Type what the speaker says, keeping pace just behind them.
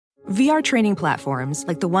VR training platforms,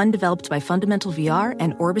 like the one developed by Fundamental VR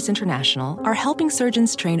and Orbis International, are helping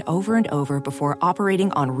surgeons train over and over before operating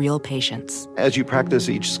on real patients. As you practice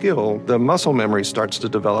each skill, the muscle memory starts to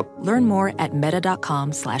develop. Learn more at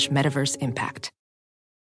meta.com/metaverseimpact.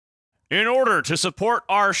 In order to support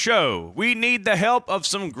our show, we need the help of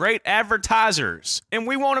some great advertisers. And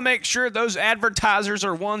we want to make sure those advertisers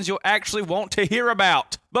are ones you'll actually want to hear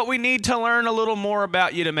about. But we need to learn a little more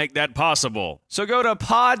about you to make that possible. So go to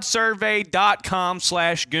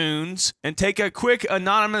podsurvey.com/goons and take a quick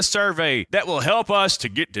anonymous survey that will help us to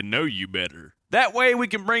get to know you better. That way we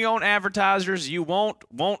can bring on advertisers you won't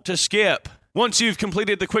want to skip. Once you've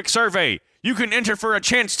completed the quick survey, you can enter for a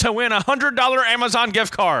chance to win a $100 Amazon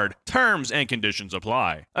gift card. Terms and conditions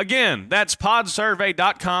apply. Again, that's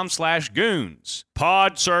podsurvey.com/goons.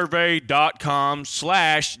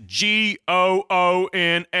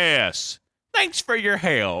 podsurvey.com/GOONS. Thanks for your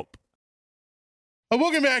help.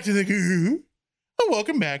 Welcome back to the goo.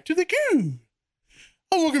 Welcome back to the goo.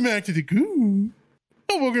 Welcome back to the goo.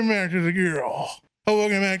 Welcome back to the girl.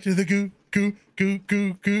 Welcome back to the goo. Goo, goo,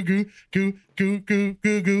 goo, goo, goo, goo, goo, goo, goo,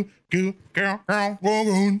 goo, goo, girl,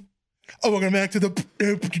 woon. Welcome back to the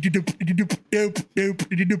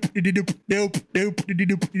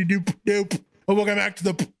welcome back to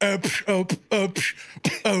the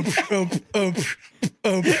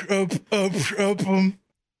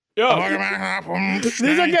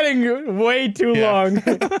These are getting way too long.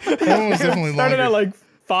 That was definitely Started longer. at like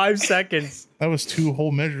 5 seconds. That was 2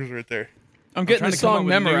 whole measures right there. I'm getting the song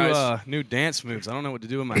memorized. New dance moves. I don't know what to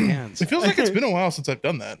do with my hands. It feels like it's been a while since I've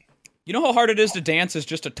done that. You know how hard it is to dance as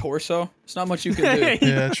just a torso? It's not much you can do.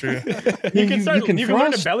 Yeah, true. You can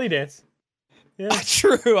learn to belly dance. Yeah.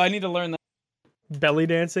 True. I need to learn that. Belly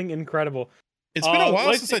dancing, incredible. It's been a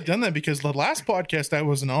while since I've done that because the last podcast I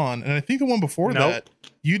wasn't on, and I think the one before that,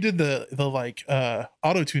 you did the like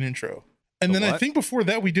auto-tune intro. And then I think before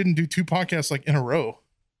that we didn't do 2 podcasts like in a row.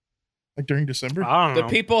 Like during December? I don't know. The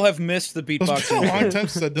people have missed the beatboxing. It's been a long time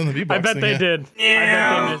since I've done the beatboxing. I bet they did. Yeah. I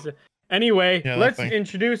bet they missed it. Anyway, let's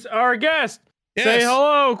introduce our guest. Yes. Say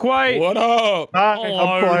hello, Kwite. What up?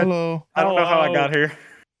 Hello. I don't know how I got here.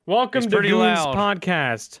 Welcome to Goons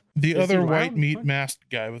Podcast. The other white meat masked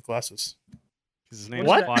guy with glasses. His name's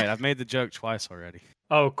Kwite. I've made the joke twice already.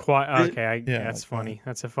 Oh, Kwite. Okay, that's funny.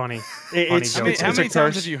 That's a funny joke. How many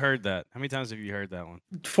times have you heard that? How many times have you heard that one?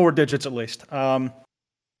 4 digits at least.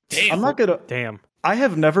 Damn. I'm not gonna. Damn. I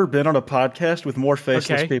have never been on a podcast with more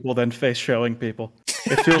faceless people than face showing people.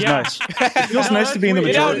 It feels nice. It feels nice to be in the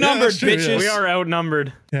majority. Outnumbered, bitches. We are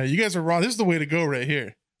outnumbered. Yeah, you guys are wrong. This is the way to go right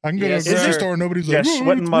here. I can go to the grocery store and nobody's like,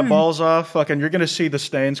 sweating my balls off. Fucking, you're gonna see the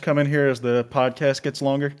stains come in here as the podcast gets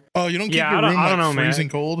longer. Oh, you don't keep your room like freezing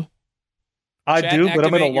cold? I do, but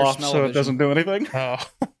I'm in a loft, so it doesn't do anything.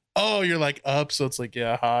 Oh, you're like up, so it's like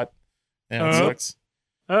hot. Yeah, it sucks.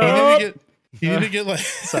 You need to get like,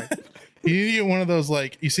 you need to get one of those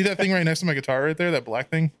like, you see that thing right next to my guitar right there, that black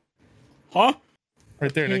thing? Huh?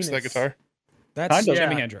 Right there next to that guitar. That's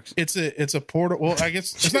Jimi Hendrix. It's a portable. Well, I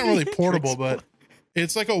guess it's not really portable, but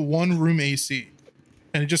it's like a 1-room AC,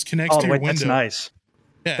 and it just connects to your window. That's nice.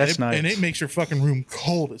 Yeah, that's nice. And it makes your fucking room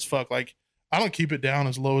cold as fuck. Like I don't keep it down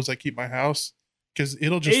as low as I keep my house because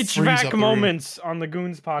it'll just freeze up HVAC moments on the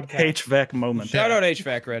Goons Podcast. HVAC moment. Shout out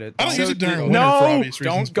HVAC Reddit. I don't use it during winter for obvious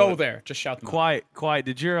reasons. Don't go there. Just shout them out. Kwite.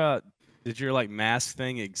 Did your like mask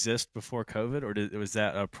thing exist before COVID, or was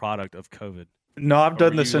that a product of COVID? No, I've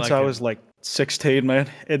done this since I was like 16, man.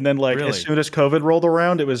 And then like as soon as COVID rolled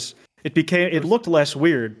around, it looked less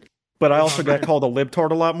weird. But I also got called a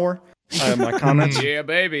libtard a lot more. My comments. Yeah,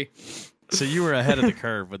 baby. So you were ahead of the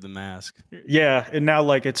curve with the mask. Yeah, and now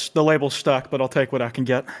like it's the label's stuck, but I'll take what I can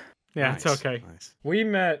get. Yeah, nice, it's okay. Nice. We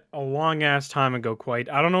met a long ass time ago, Kwite.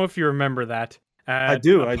 I don't know if you remember that. I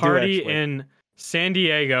do. A party in San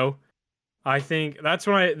Diego. I think that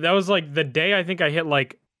was like the day I think I hit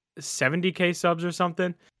like 70K subs or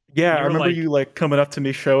something. Yeah, I remember you like coming up to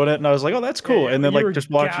me showing it, and I was like, "Oh, that's cool." And then like just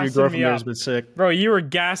watching you grow from there has been sick. Bro, you were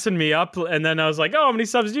gassing me up, and then I was like, "Oh, how many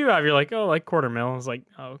subs do you have?" You're like, "Oh, like 250,000." I was like,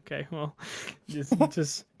 "Oh, okay, well,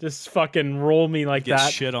 just fucking roll me like Get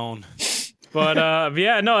that." Shit on. But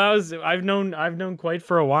yeah, no, I've known Kwite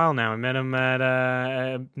for a while now. I met him at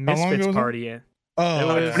a Misfits party.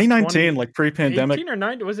 Oh, 2019, like pre-pandemic. 18 or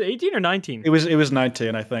 19? Was it 18 or 19? It was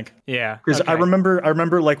 19, I think. Yeah, because I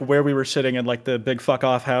remember like where we were sitting in like the big fuck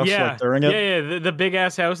off house, like during it. Yeah, the big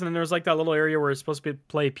ass house, and then there was like that little area where it's supposed to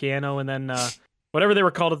play piano, and then whatever they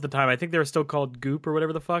were called at the time. I think they were still called Goop or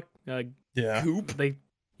whatever the fuck. Goop.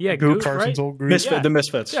 Goop. Carson's old group. The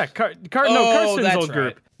Misfits. Yeah, Carson's old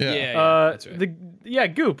group. Yeah,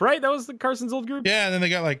 Goop, right? That was the Carson's old group. Yeah, and then they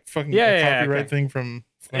got like fucking a copyright thing from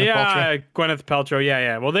Gwyneth Paltrow.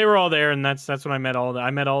 Yeah. Well, they were all there, and that's when I met all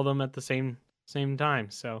of them at the same time.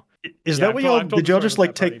 So is that what y'all did? Y'all just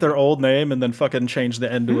like take their old name and then fucking change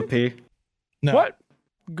the N to a P? No. What?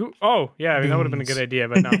 Oh yeah, I mean, that would have been a good idea,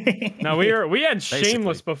 but no. No, we had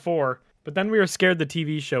Shameless before, but then we were scared the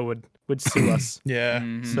TV show would sue us. Yeah.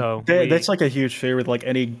 Mm-hmm. So that's like a huge fear with like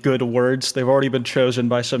any good words. They've already been chosen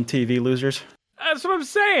by some TV losers. That's what I'm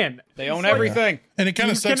saying. They own everything. And it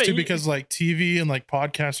kind of sucks too because like TV and like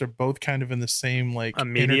podcasts are both kind of in the same like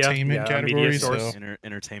entertainment category. So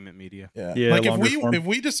entertainment media. Yeah. Like if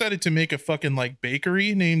we decided to make a fucking like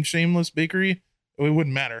bakery named Shameless Bakery, it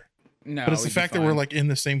wouldn't matter. No, but it's the fact that we're like in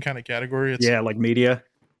the same kind of category. It's, like media.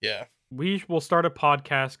 Yeah. We will start a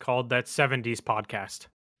podcast called That 70s Podcast.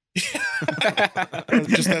 Just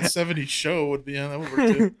that 70s show would be on. That would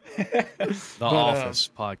work too. The Office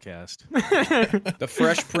podcast. The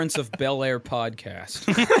Fresh Prince of Bel-Air podcast.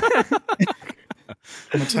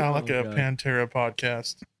 Metallica Pantera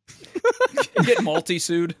podcast. Get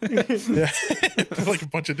multi-sued. Yeah. Like a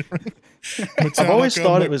bunch of different Metallica, I've always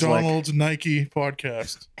thought it was McDonald's, like Nike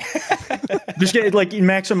podcast. Just get like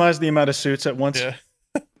maximize the amount of suits at once. Yeah.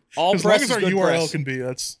 All as long as our URL can be,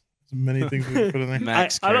 that's many things we can put in there.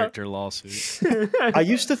 Max character lawsuit. I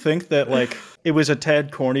used to think that like it was a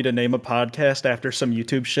tad corny to name a podcast after some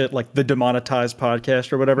YouTube shit, like the demonetized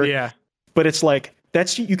podcast or whatever. Yeah. But it's like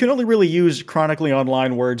you can only really use chronically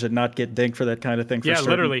online words and not get dinged for that kind of thing. For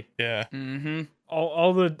literally. Yeah. Mm-hmm.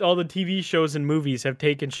 All the TV shows and movies have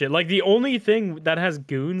taken shit. Like the only thing that has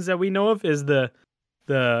goons that we know of is the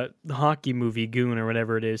hockey movie Goon or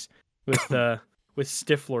whatever it is with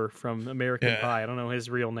Stifler from American Pie. I don't know his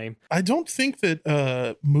real name. I don't think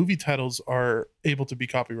that movie titles are able to be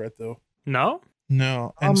copyright though. No?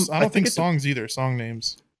 No. And I don't think songs either, song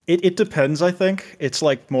names. It depends, I think. It's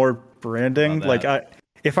like more branding. Like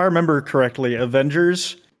if I remember correctly,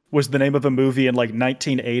 Avengers was the name of a movie in like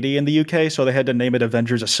 1980 in the UK, so they had to name it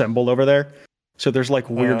Avengers Assemble over there. So there's like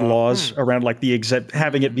weird laws around like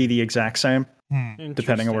having it be the exact same,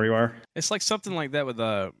 depending on where you are. It's like something like that with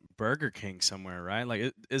Burger King somewhere, right?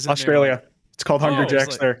 Like, isn't Australia? There, it's called Hungry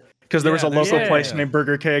Jack's there because there was a local place named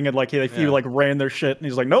Burger King, and like he like ran their shit, and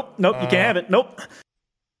he's like, nope, you can't have it, nope.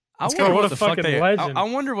 I wonder what the fuck I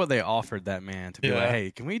wonder what they offered that man to be like,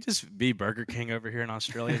 hey, can we just be Burger King over here in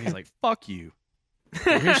Australia? And he's like, fuck you.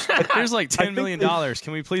 Here's like $10 million.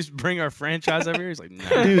 Can we please bring our franchise over here? He's like,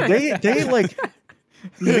 no. Dude, they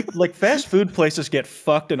like fast food places get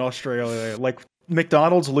fucked in Australia. Like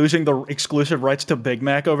McDonald's losing the exclusive rights to Big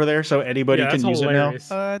Mac over there, so anybody can use hilarious.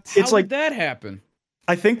 it now. How did that happen?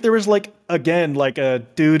 I think there was like a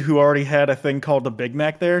dude who already had a thing called the Big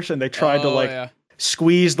Mac there, and they tried to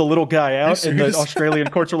squeeze the little guy out, and the Australian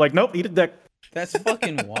courts are like, nope, he did that. That's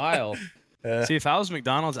fucking wild. See, if I was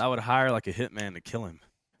McDonald's, I would hire like a hitman to kill him.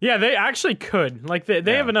 Yeah, they actually could. Like they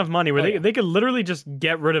have enough money where they could literally just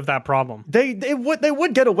get rid of that problem. They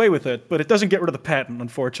would get away with it, but it doesn't get rid of the patent,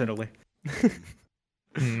 unfortunately.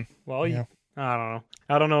 Well, I don't know.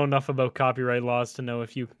 I don't know enough about copyright laws to know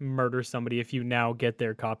if you murder somebody, if you now get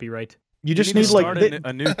their copyright. You just need to start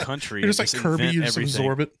a new country. Just like Kirby, you just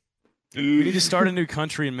absorb it. We need to start a new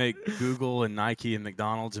country and make Google and Nike and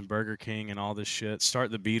McDonald's and Burger King and all this shit.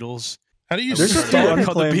 Start the Beatles. How do you start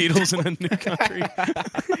called the Beatles in a new country?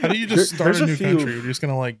 How do you just start a new country? You're just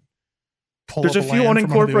gonna like pull There's up a few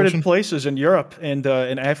unincorporated places in Europe and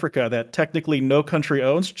in Africa that technically no country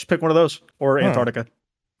owns. Just pick one of those, or Antarctica.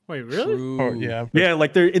 Wait, really? Oh, yeah. Yeah,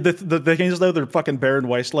 like they're the thing is though they're fucking barren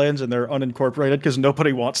wastelands and they're unincorporated because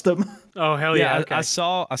nobody wants them. Oh hell yeah! Okay. I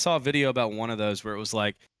saw a video about one of those where it was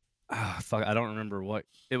like, fuck, I don't remember what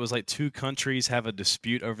it was like. Two countries have a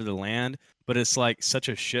dispute over the land, but it's like such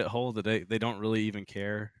a shithole that they don't really even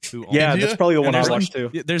care who owns it. That's probably the one I watched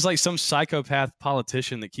too. There's like some psychopath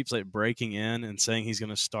politician that keeps like breaking in and saying he's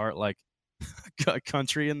gonna start like a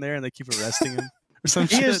country in there, and they keep arresting him.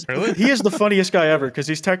 He is the funniest guy ever because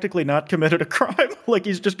he's technically not committed a crime. Like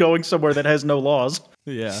he's just going somewhere that has no laws.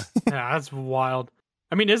 Yeah, that's wild.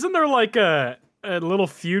 I mean, isn't there like a little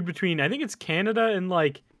feud between I think it's Canada and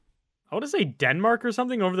like I want to say Denmark or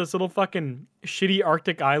something over this little fucking shitty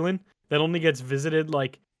Arctic island that only gets visited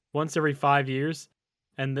like once every 5 years,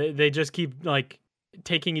 and they just keep like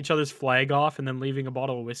taking each other's flag off and then leaving a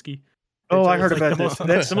bottle of whiskey. Oh, I heard about this.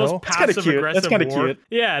 That's the most passive aggressive. That's kind of cute.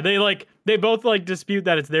 Yeah, they both like dispute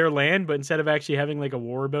that it's their land, but instead of actually having like a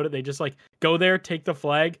war about it, they just like go there, take the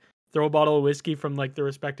flag, throw a bottle of whiskey from like the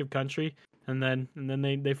respective country, and then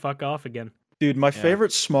they fuck off again. Dude, my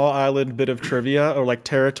favorite small island bit of trivia or like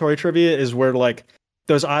territory trivia is where like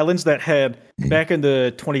those islands that had back in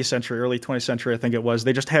the 20th century, early 20th century, I think it was,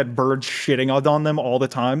 they just had birds shitting on them all the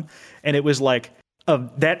time, and it was like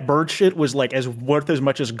that bird shit was like worth as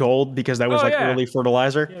much as gold because that was early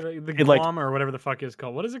fertilizer. Yeah, the Guam or whatever the fuck it's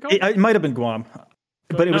called. What is it called? It might have been Guam,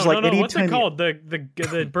 but it was what's it called?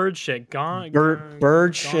 The bird shit.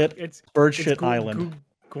 Bird shit island.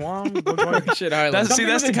 Guam, bird shit island. That's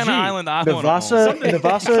the kind of island I want.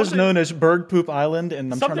 Navassa is known as bird poop island,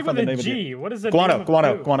 and I'm trying to find the name of it. What is it? Guano.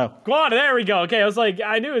 There we go. Okay, I was like,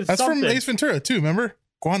 I knew it was That's something. from Ace Ventura too. Remember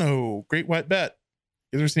Guano, great white bat.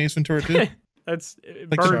 You ever seen Ace Ventura too? That's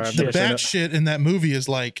like bird the shit. bat shit in that movie is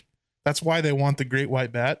like that's why they want the great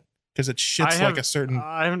white bat because it shits like a certain.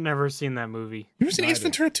 I've never seen that movie. You ever seen Ace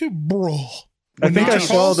Ventura 2, bro? I think I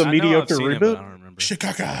saw the mediocre reboot. I don't remember.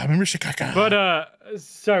 Shikaka, remember Shikaka? But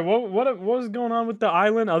sorry, what was going on with the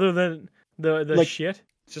island other than the shit?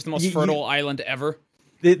 It's just the most fertile island ever.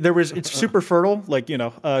 It's super fertile,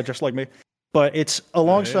 just like me. But it's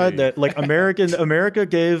alongside that, like America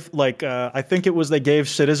gave I think it was they gave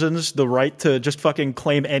citizens the right to just fucking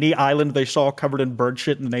claim any island they saw covered in bird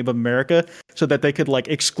shit in the name of America, so that they could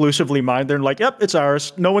exclusively mine there and yep, it's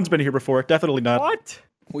ours. No one's been here before. Definitely not. What?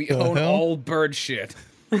 We own all bird shit.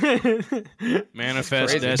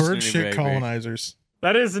 Manifest destiny, bird shit baby. Colonizers.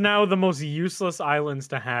 That is now the most useless islands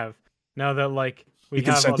to have. Now that we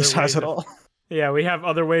can have synthesize it all. Yeah, we have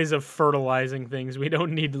other ways of fertilizing things. We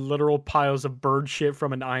don't need literal piles of bird shit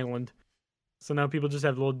from an island. So now people just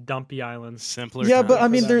have little dumpy islands. Simpler. Yeah, but I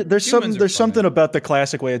mean, there's something about the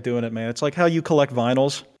classic way of doing it, man. It's like how you collect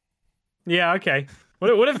vinyls. Yeah, okay.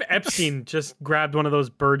 What if Epstein just grabbed one of those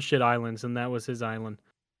bird shit islands and that was his island?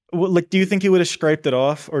 Well, do you think he would have scraped it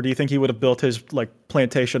off, or do you think he would have built his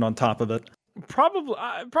plantation on top of it? Probably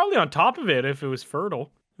on top of it if it was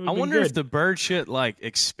fertile. I wonder if the bird shit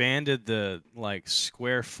expanded the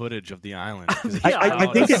square footage of the island. I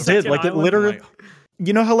think it did. It literally.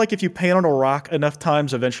 You know how if you paint on a rock enough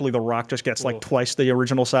times, eventually the rock just gets twice the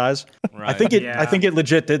original size. Right. I think it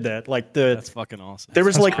legit did that. That's fucking awesome. There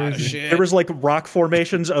was rock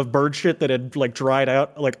formations of bird shit that had dried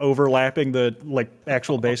out, overlapping the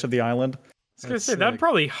actual base of the island. I was gonna say that'd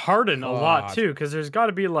probably harden a lot too, because there's got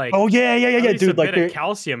to be dude, a bit of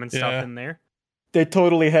calcium and stuff in there. They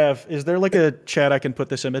totally have. Is there a chat I can put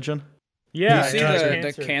this image in? Yeah, you see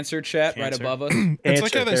the cancer chat right above us? It's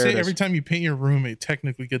like how they say every time you paint your room, it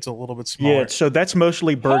technically gets a little bit smaller. Yeah, so that's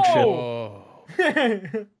mostly bird shit.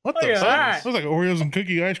 What the fuck? Looks like Oreos and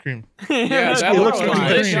cookie ice cream. Yeah, that looks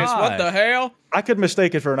delicious. What the hell? I could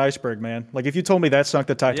mistake it for an iceberg, man. If you told me that sunk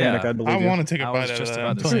the Titanic, I'd believe you. I want to take a bite out of that.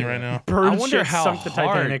 I'm telling you right now. Bird shit sunk the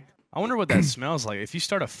Titanic. I wonder what that smells like. If you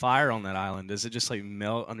start a fire on that island, does it just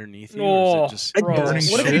melt underneath you? Or is it just burning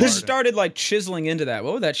what if you just started chiseling into that?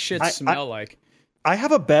 What would that shit smell like? I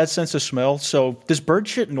have a bad sense of smell. So does bird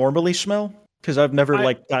shit normally smell? Because I've never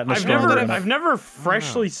gotten a stronger. I've never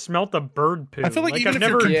freshly smelt a bird poo. I feel even if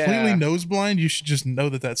you're completely nose blind, you should just know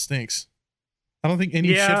that stinks. I don't think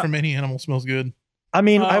any shit from any animal smells good. I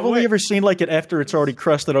mean, I've only ever seen it after it's already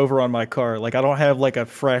crusted over on my car. I don't have a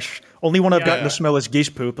fresh. Only one I've gotten to smell is geese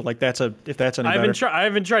poop. But if that's any better. I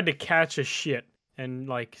haven't tried to catch a shit and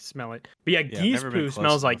smell it. But geese poo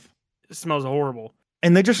smells horrible.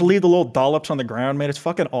 And they just leave the little dollops on the ground, man. It's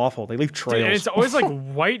fucking awful. They leave trails. And it's always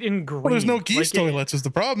white and green. Well, there's no geese toilets is the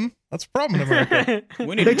problem. That's the problem in America.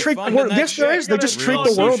 They treat yes, there is. They just treat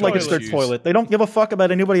the world like it's their toilet. They don't give a fuck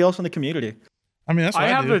about anybody else in the community. I mean, that's what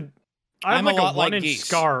I do. I have a 1-inch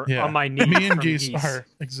scar on my knee. Me and geese are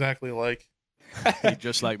exactly alike.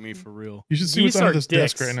 Just like me for real. You should see what's under this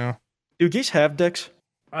desk right now. Do geese have dicks?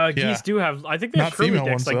 Geese do have. I think they have curly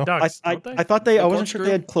dicks like ducks. I thought I wasn't sure if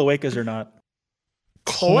they had cloacas or not.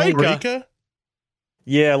 Cloaca?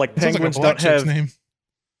 Yeah, penguins don't have. Name.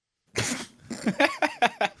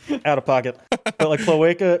 Out of pocket, but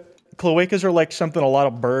cloacas are something a lot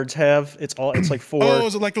of birds have. It's 4. Oh,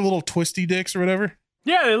 is it the little twisty dicks or whatever?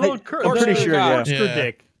 Yeah, the little I'm pretty sure.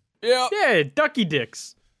 Dick. Yeah, ducky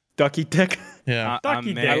dicks. Ducky dick. Yeah,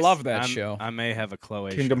 ducky dick. I love that show. I may have a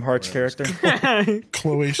Croatia. Kingdom Hearts character.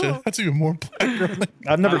 Croatia. That's even more black.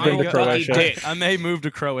 I've never been to Croatia. I may move to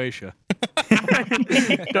Croatia.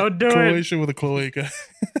 Don't do Croatia with a cloaca.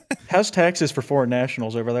 How's taxes for foreign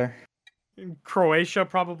nationals over there? Croatia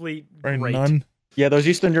probably great. None. Yeah, those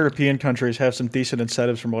Eastern European countries have some decent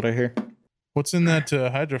incentives from what I hear. What's in that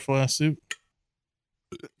Hydro Flask soup?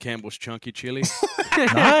 Campbell's Chunky Chili.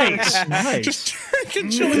 Nice. Just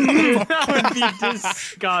drinking chili. That would be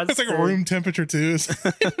disgusting. It's room temperature too. It's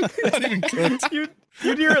not even cooked.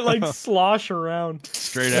 You'd hear it slosh around.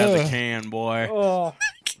 Straight out of the can, boy. Oh,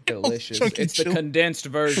 delicious. It's the condensed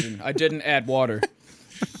version. I didn't add water.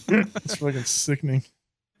 It's fucking sickening.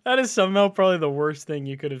 That is somehow probably the worst thing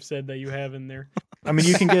you could have said that you have in there. I mean,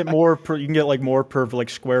 you can get more. You can get like more per like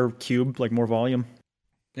square cube, like more volume.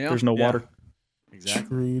 Yeah. There's no water. Exactly.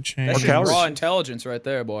 True change. That's calories. raw intelligence right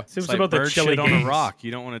there, boy. Seems It's like about the bird chili shit on games. a rock.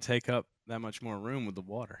 You don't want to take up that much more room with the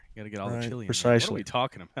water. You got to get all the Right. chili. In there. What Precisely. are we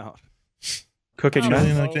talking about? Cooking Oh, meth.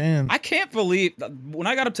 Chili in a can. I can't believe when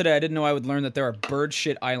I got up today, I didn't know I would learn that there are bird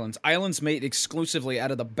shit islands. Islands made exclusively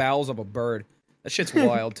out of the bowels of a bird. That shit's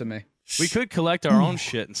wild to me. We could collect our own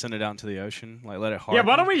shit and send it out into the ocean, like let it harden. Yeah,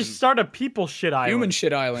 why don't we and- start a people shit island? Human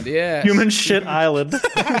shit island, yeah. Human shit island.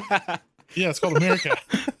 Yeah, it's called America.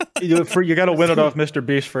 You got to win it off Mr.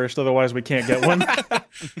 Beast first, otherwise we can't get one.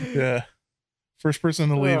 Yeah. First person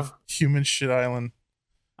to leave Ugh. human shit island.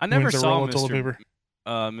 I never wins a saw roll of toilet paper.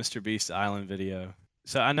 Mr. Beast Island video,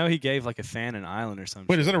 so I know he gave like a fan an island or something.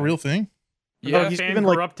 Wait, is that a real thing? Yeah. he's Fan given,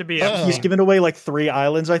 grew like- up to be Oh. He's Epstein. given away like 3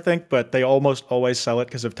 islands, I think, but they almost always sell it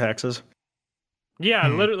because of taxes. Yeah,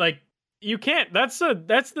 Hmm. literally, like you can't. That's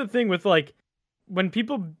the thing with like when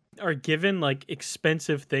people are given like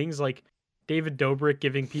expensive things, like David Dobrik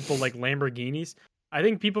giving people like Lamborghinis. I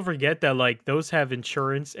think people forget that like those have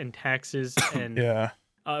insurance and taxes and Yeah.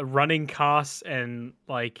 running costs and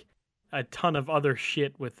like a ton of other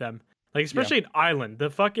shit with them. Like especially an island. The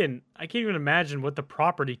fucking I can't even imagine what the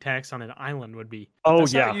property tax on an island would be. Oh,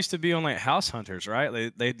 That's how yeah. it used to be on like House Hunters,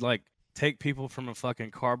 right? They'd like take people from a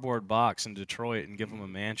fucking cardboard box in Detroit and give them a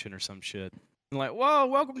mansion or some shit. And like, whoa,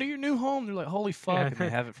 welcome to your new home. They're like, holy fuck, Yeah. and they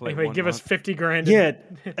have it for like Anyway, 1 give us month. 50 grand. in Yeah,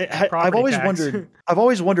 I've property always tax. wondered. I've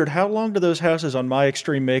always wondered how long do those houses on My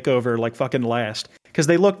Extreme Makeover like fucking last? Because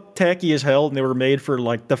they look tacky as hell, and they were made for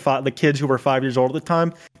like the kids who were 5 years old at the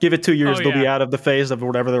time. Give it 2 years, Oh, they'll be yeah. out of the phase of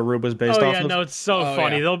whatever their room was based Oh off yeah, of. no, it's so Oh,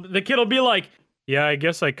 funny. yeah. The kid will be like, "Yeah, I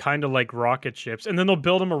guess I kind of like rocket ships," and then they'll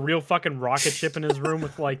build him a real fucking rocket ship in his room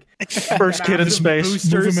with like First kid in massive space.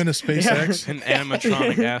 boosters. Move him into SpaceX. An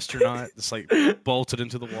animatronic astronaut that's like bolted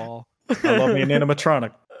into the wall. I love me an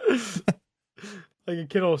animatronic. Like a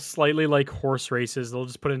kid will slightly like horse races. They'll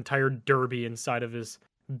just put an entire derby inside of his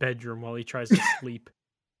bedroom while he tries to sleep.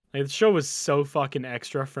 Like the show was so fucking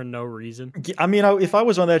extra for no reason. I mean, if I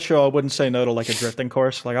was on that show, I wouldn't say no to like a drifting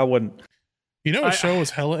course. Like I wouldn't. You know what show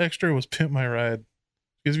was hella extra? Was Pimp My Ride.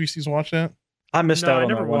 You guys watch that? I missed No, out I on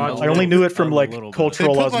never that one. watched I only it. knew it from A like little bit. They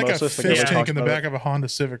cultural put like a osmosis. fish like, tank in the talked back about of a Honda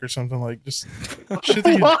Civic or something, like just shit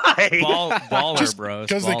that you Why? Baller, just bro.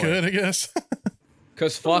 It's because they baller. could, I guess.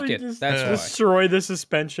 Because fuck They it. just That's Yeah. why. destroy the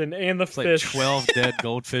suspension and the It's like fish. 12 dead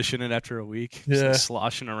goldfish in it after a week. Just, Yeah. like,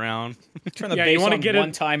 sloshing around. Turn the Yeah, you base wanna on get one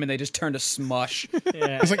it- time and they just turn to smush.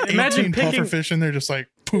 Yeah. There's like 18 pufferfish in there, just like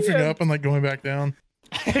poofing Yeah. up and like going back down.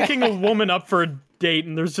 Picking a woman up for a date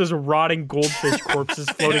and there's just rotting goldfish corpses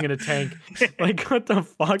floating in a tank. Like what the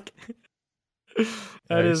fuck? That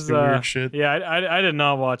Nice, is the weird shit. Yeah, I did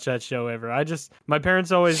not watch that show ever. My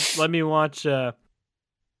parents always let me watch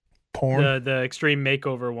Porn. the Extreme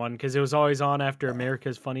Makeover one because it was always on after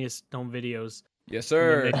America's Funniest Home Videos. Yes,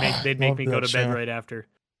 And then sir. they'd make Love me go that to bed show. right after.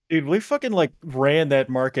 Dude, we fucking like ran that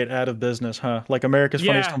market out of business, huh? Like America's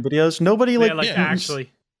Funniest Yeah. Home Videos. Nobody like Yeah, like yeah.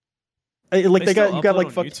 actually. like they got still you got upload like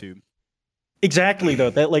on fuck YouTube. exactly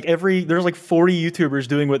though that like there's like 40 YouTubers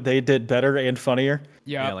doing what they did better and funnier.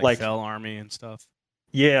 Yeah. Yeah, like, like- Fell Army and stuff.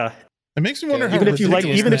 Yeah, It makes me wonder how even if you like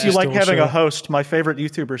ridiculous even if you they like still having show. a host, my favorite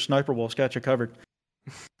YouTuber Sniper Wolf's got you covered.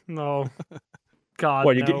 No. God,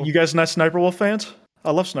 What no. you guys not Sniper Wolf fans?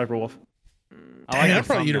 I love Sniper Wolf. I like I'd the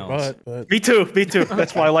probably eat her thumbnails. butt, but Me too.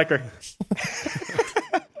 That's why I like her.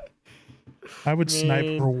 I would snipe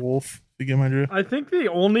Man. her wolf to get my drift. I think the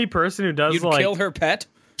only person who does You'd like kill her pet?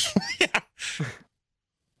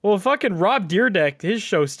 well, fucking Rob Deerdeck, his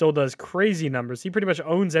show still does crazy numbers. He pretty much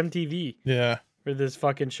owns MTV Yeah. for this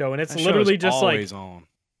fucking show, and it's That show literally is just like always on.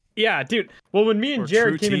 yeah, dude. Well, when me and Or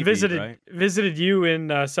Jared True came and TV, visited you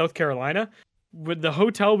in South Carolina, with the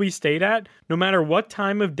hotel we stayed at, no matter what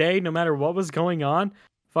time of day, no matter what was going on,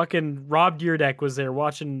 fucking Rob Deerdeck was there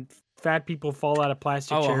watching fat people fall out of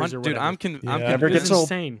plastic Oh, chairs or dude, whatever. I'm Yeah. Never It gets was old.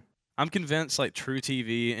 insane. I'm convinced like True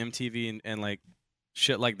TV, MTV, and like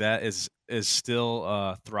shit like that is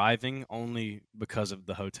still thriving only because of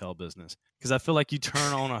the hotel business. Because I feel like you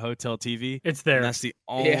turn on a hotel TV, It's there. and that's the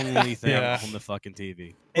only thing Yeah. on the fucking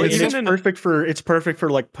TV. Well, And even it's in- perfect for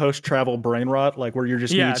like post travel brain rot, like where you're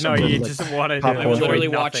just Yeah, need no, something you like, just want to pop I would Nothing. literally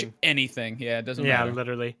watch nothing. anything. Yeah, it doesn't Yeah, matter.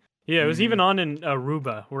 literally. Yeah, it was even on in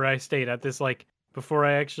Aruba where I stayed at this like before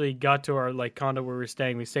I actually got to our like condo where we were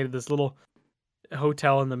staying. We stayed at this little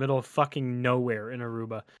hotel in the middle of fucking nowhere in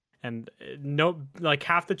Aruba, and no, like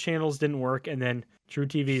half the channels didn't work, and then True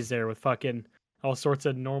TV is there with fucking all sorts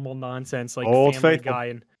of normal nonsense like Old Family Faithful. Guy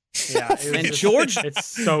and Yeah, it's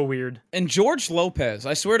so weird. And George Lopez,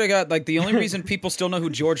 I swear to God, like the only reason people still know who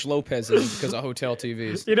George Lopez is because of hotel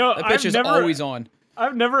TVs. You know, that bitch is always on.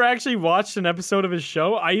 I've never actually watched an episode of his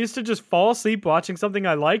show. I used to just fall asleep watching something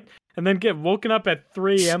I liked and then get woken up at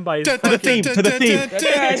 3 a.m. by his to the theme.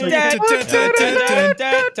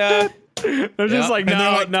 I'm just like,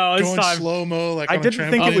 no, it's time. Slow mo. Like I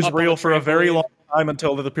didn't think it was real for a very long time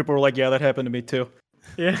until the people were like, yeah, that happened to me too.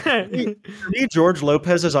 Yeah. For me, George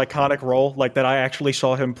Lopez's iconic role, like that I actually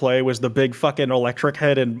saw him play, was the big fucking electric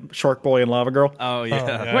head in Shark Boy and Lava Girl. Oh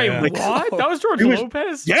yeah. Wait, what? That was George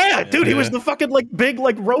Lopez? Yeah, dude, he was the fucking like big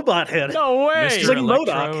like robot head. No way. Mr. He's like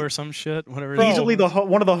Electro MODOK. or some shit. Whatever. Easily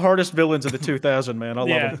one of the hardest villains of the 2000, man. I love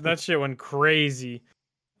him. That shit went crazy.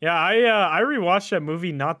 Yeah, I rewatched that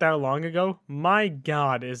movie not that long ago. My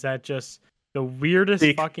God, is that just the weirdest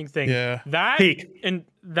fucking thing? Yeah. That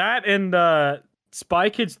and Spy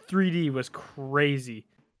Kids 3D was crazy.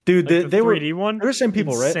 Dude, like they were 3D one. They're the same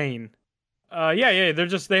people, Insane. Right? Yeah.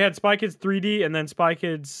 They had Spy Kids 3D and then Spy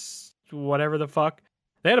Kids whatever the fuck.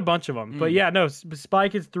 They had a bunch of them, but yeah, no, Spy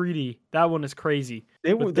Kids 3D. That one is crazy.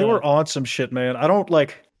 They were on some shit, man. I don't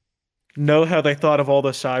know how they thought of all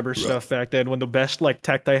the cyber stuff back then when the best like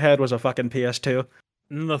tech they had was a fucking PS2.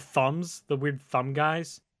 And the thumbs, the weird thumb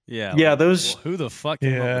guys. Yeah, those. Who the fuck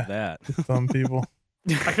came up with that? Thumb people.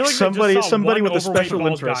 I feel like somebody with a special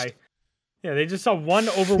interest. Guy. Yeah, they just saw one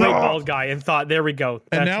overweight bald guy and thought, "There we go."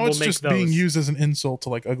 And now it's just being used as an insult to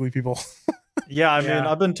like ugly people. Yeah, I mean,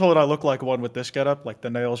 I've been told I look like one with this getup, like the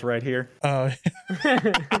nails right here.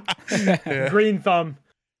 Green thumb.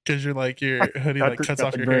 Because your hoodie cuts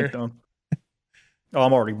off your hair. Thumb. Oh,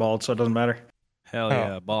 I'm already bald, so it doesn't matter. Hell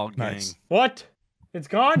yeah, bald gang. Nice. What? It's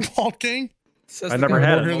gone. Bald gang? I never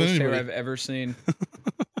had the most hair I've ever seen.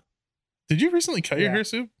 Did you recently cut your hair,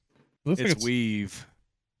 Soup? It's weave.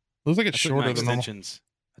 Looks like it's shorter than normal. I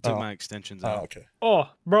took my extensions out. Oh, okay. Oh,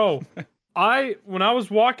 bro. When I was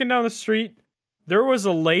walking down the street, there was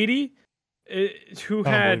a lady who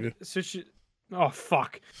had oh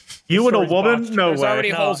fuck. You and a woman? Botched. No There's way. already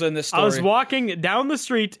holes in this story. I was walking down the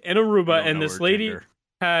street in Aruba and this lady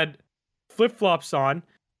had flip-flops on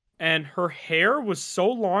and her hair was so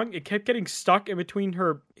long it kept getting stuck in between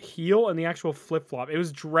her heel and the actual flip-flop. It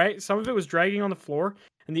was some of it was dragging on the floor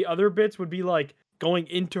and the other bits would be like going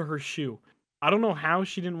into her shoe. I don't know how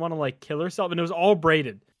she didn't want to like kill herself, and it was all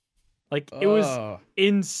braided. Like it was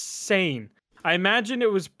insane. I imagine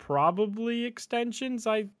it was probably extensions,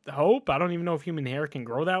 I hope. I don't even know if human hair can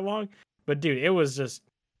grow that long. But dude, it was just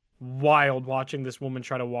wild watching this woman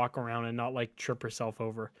try to walk around and not like trip herself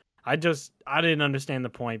over. I didn't understand the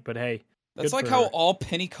point, but hey. That's like how all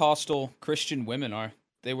Pentecostal Christian women are.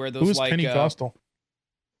 They wear those like Pentecostal?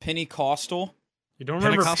 Pentecostal? You don't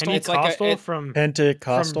remember Pentecostal? It's like from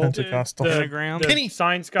Pentecostal? Pentecostal. The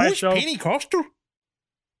Science Guy show? Pentecostal?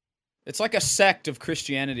 It's like a sect of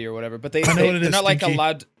Christianity or whatever, but they're not like Stinky.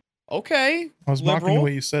 allowed. Okay, I was mocking the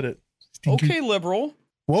way you said it. Stinky. Okay, liberal.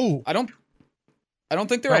 Whoa. I don't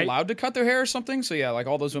think they're allowed to cut their hair or something. So yeah, like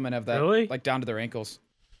all those women have that, like down to their ankles.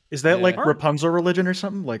 Is that like Rapunzel religion or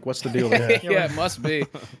something? Like, what's the deal there? Yeah, it must be.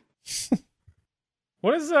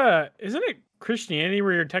 What is isn't it Christianity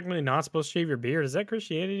where you're technically not supposed to shave your beard? Is that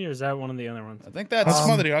Christianity or is that one of the other ones? I think that's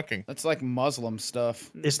madriaking. That's like Muslim stuff.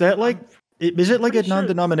 Is that like? Is it like a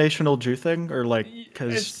non-denominational Jew thing, or like?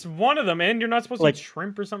 Because it's one of them, and you're not supposed to eat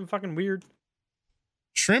shrimp or something fucking weird.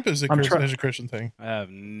 Shrimp is a Christian thing. I have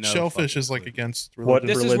no. Shellfish is like against religion.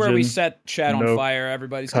 This is where we set chat on fire.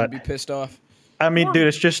 Everybody's gonna be pissed off. I mean, dude,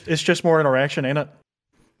 it's just more interaction, ain't it?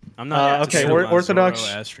 I'm not okay. Orthodox.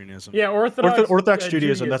 Yeah, Orthodox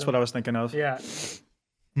Judaism. That's what I was thinking of. Yeah.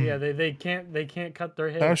 Yeah, they can't cut their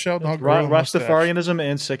hair. Thou shalt not grow a mustache. Rastafarianism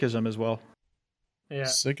and Sikhism as well. Yeah.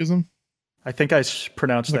 Sikhism? I think I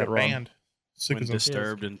pronounced that wrong. Band. When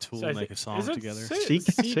Disturbed and Tool make a song together. Sikh.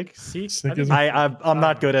 I'm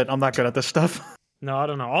not good at this stuff. No, I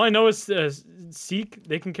don't know. All I know is Sikh.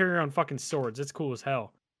 They can carry around fucking swords. It's cool as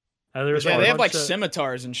hell. They have like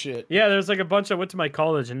scimitars and shit. Yeah, there's like a bunch. I went to my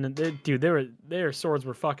college, and their swords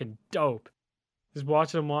were fucking dope. Just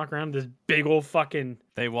watching them walk around this big old fucking.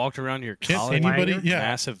 They walked around your college.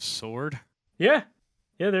 Massive sword. Yeah.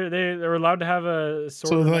 Yeah, they're allowed to have a sword.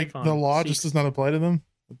 So like the law just does not apply to them.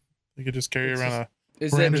 They could just carry around a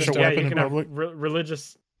weapon in public.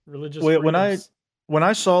 Religious. Wait, when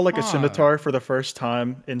I saw like a scimitar for the first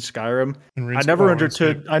time in Skyrim, I never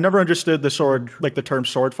understood the sword, like the term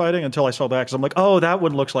sword fighting, until I saw that. Because I'm like, oh, that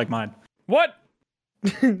one looks like mine. What?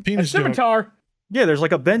 Penis a scimitar. Joke. Yeah, there's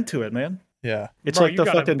like a bend to it, man. Yeah, it's like the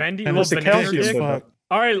fucking the calcium.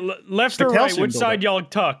 All right, left or right? Which side y'all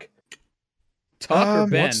tuck? Tuck or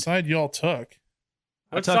bend? What side y'all tuck?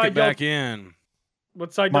 I tuck it back in.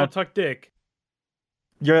 What side don't tuck dick?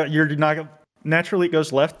 You're not naturally it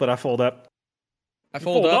goes left, but I fold up. I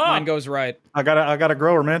fold up. Mine goes right. I got a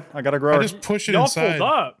grower, man. I got a grower. I just push it inside. Fold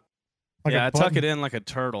up. Like I tuck it in like a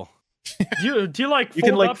turtle. Do you like you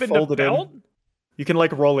can like up fold into it belt? in. You can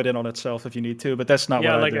like roll it in on itself if you need to, but that's not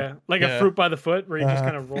what I do. Like a fruit by the foot where you just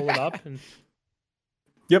kind of roll it up and.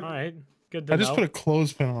 Yep. All right. Good to know. I just put a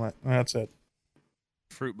clothespin on it. That's it.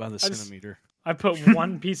 Fruit by the centimeter. I put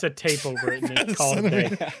one piece of tape over it and then call it a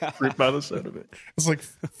day. Fruit by the centimeter. It's like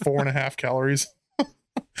 4.5 calories.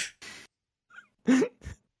 That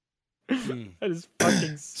is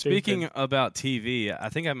fucking stupid. Speaking about TV, I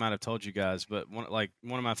think I might have told you guys, but one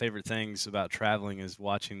of my favorite things about traveling is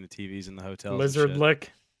watching the TVs in the hotels. Lizard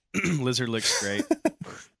Lick. Lizard Lick's great.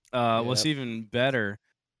 What's even better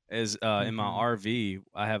is in my RV,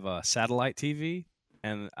 I have a satellite TV,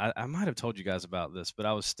 and I might have told you guys about this, but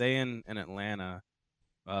I was staying in Atlanta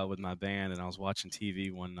with my band, and I was watching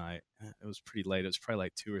TV one night. It was pretty late. It was probably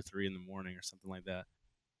like 2 or 3 in the morning or something like that.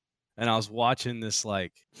 And I was watching this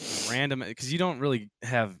like random, because you don't really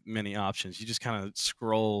have many options. You just kind of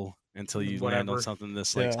scroll until you land on something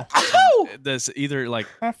that's like that's either like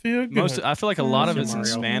I feel like a lot of it's in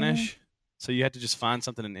Spanish, so you have to just find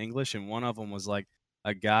something in English. And one of them was like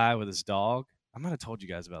a guy with his dog. I might have told you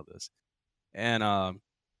guys about this, and I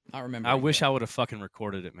remember. I wish I would have fucking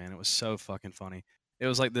recorded it, man. It was so fucking funny. It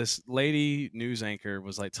was like this lady news anchor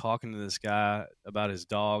was like talking to this guy about his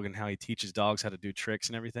dog and how he teaches dogs how to do tricks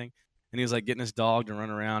and everything. And he was like getting his dog to run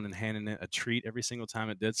around and handing it a treat every single time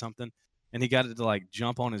it did something. And he got it to like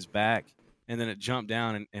jump on his back, and then it jumped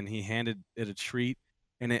down and he handed it a treat,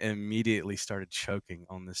 and it immediately started choking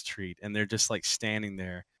on this treat. And they're just like standing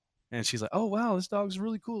there. And she's like, "Oh, wow, this dog's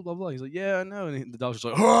really cool, blah, blah." He's like, "Yeah, I know." And the dog's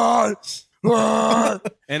just like,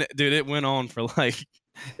 and it went on for like,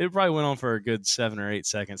 it probably went on for a good 7 or 8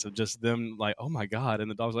 seconds of just them like, "Oh my God."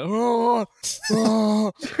 And the dog's like,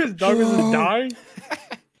 his dog was dying?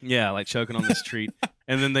 Yeah, like choking on this treat.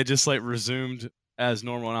 And then they just like resumed as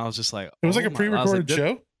normal. And I was just like, it was like a pre-recorded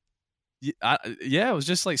show? Yeah, it was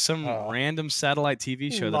just like some random satellite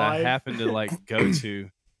TV show that I happened to like go to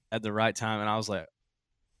at the right time. And I was like,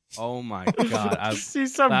 oh my God. I see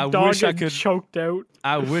some dog getting choked out.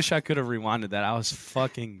 I wish I could have rewinded that. I was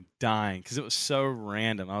fucking dying because it was so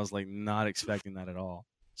random. I was like not expecting that at all.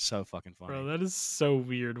 So fucking funny. Bro, that is so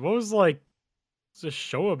weird. What was like this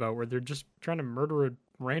show about where they're just trying to murder a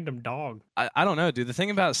random dog? I don't know, dude. The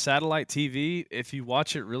thing about satellite TV, if you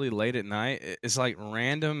watch it really late at night, it's like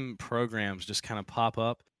random programs just kind of pop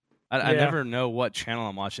up. I never know what channel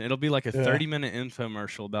I'm watching. It'll be like a 30-minute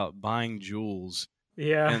infomercial about buying jewels.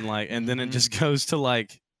 Yeah. And then it just goes to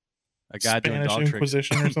like a guy Spanish doing dog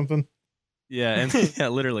Inquisition tricks. or something. Yeah, and yeah,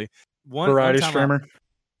 literally. Variety streamer.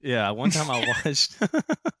 One time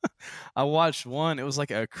I watched one. It was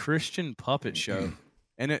like a Christian puppet show.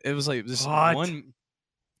 And it was like this one.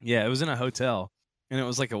 Yeah, it was in a hotel, and it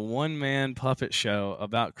was like a one-man puppet show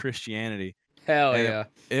about Christianity. Hell yeah!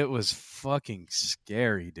 It was fucking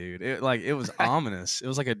scary, dude. It was ominous. It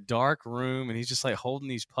was like a dark room, and he's just like holding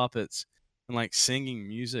these puppets and like singing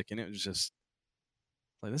music, and it was just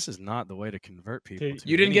like, this is not the way to convert people. Dude,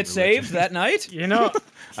 you didn't get saved that night? You know,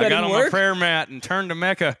 I got on my prayer mat and turned to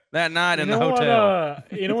Mecca that night in the hotel.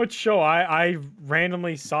 You know what show I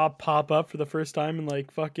randomly saw pop up for the first time in like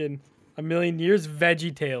fucking a million years?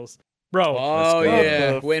 Veggie Tales. Bro. Oh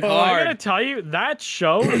yeah, went hard. I gotta tell you, that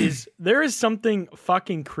show there is something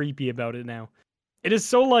fucking creepy about it now. It is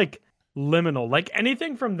so like liminal. Like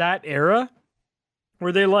anything from that era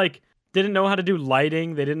where they like didn't know how to do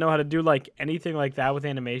lighting, they didn't know how to do like anything like that with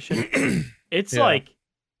animation. It's like,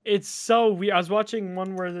 it's so weird. I was watching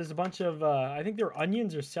one where there's a bunch of I think they're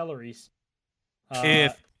onions or celeries.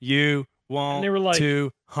 If you want they were, like,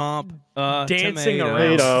 to hump a dancing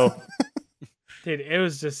tomato. around. Dude, it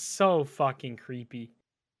was just so fucking creepy.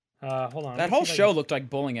 Hold on. That whole show looked like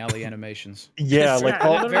bowling alley animations. Yeah, like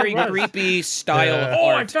all very creepy style of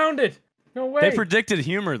art. art. I found it. No way. They predicted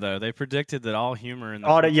humor though. They predicted that all humor in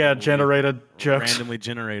the generated jokes. Randomly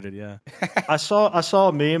generated, yeah. I saw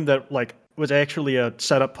a meme that like was actually a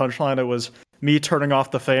setup punchline. It was me turning off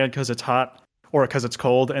the fan because it's hot or because it's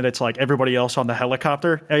cold, and it's like everybody else on the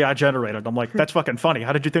helicopter. Hey, I generated. I'm like, that's fucking funny.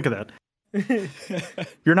 How did you think of that?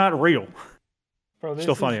 You're not real. Bro,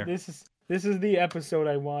 Still funnier. This is the episode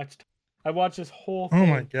I watched. I watched this whole thing. Oh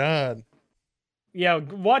my god. Yeah,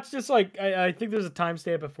 watch just like I think there's a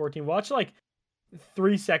timestamp at 14. Watch like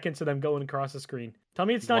 3 seconds of them going across the screen. Tell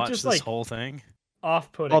me it's not just this like whole thing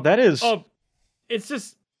off-putting. Oh, that is. Oh, it's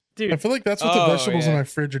just, dude. I feel like that's what the vegetables in my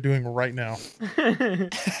fridge are doing right now.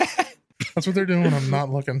 That's what they're doing when I'm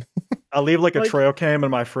not looking. I leave like a trail cam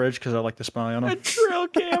in my fridge because I like to spy on them. A trail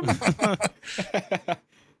cam.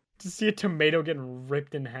 To see a tomato getting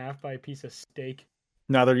ripped in half by a piece of steak.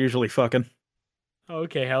 No, they're usually fucking.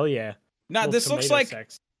 Okay, hell yeah. Now this looks like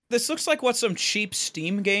sex. This looks like what some cheap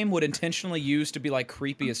Steam game would intentionally use to be like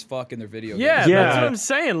creepy as fuck in their video game. Yeah, that's what I'm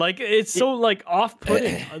saying. Like it's so like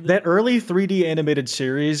off-putting. That early 3D animated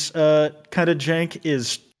series kind of jank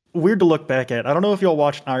is weird to look back at. I don't know if y'all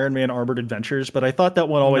watched Iron Man Armored Adventures, but I thought that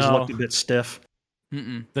one always looked a bit stiff.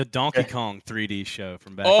 The Donkey Kong 3D show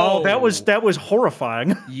from back. Oh, that was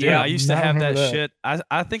horrifying. Yeah, I used to have that shit.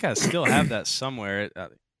 I think I still have that somewhere.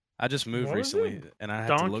 I just moved recently, and I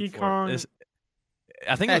had to look for it.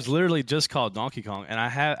 I think it was literally just called Donkey Kong, and I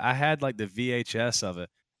had like the VHS of it,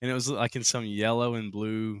 and it was like in some yellow and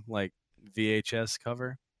blue like VHS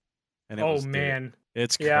cover. And it was, man,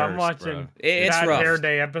 it's yeah, cursed, I'm watching. Bro. It's Bad rough. Hair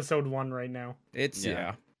Day episode 1 right now. It's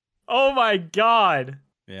yeah. Oh my god.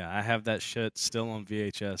 Yeah, I have that shit still on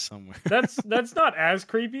VHS somewhere. That's not as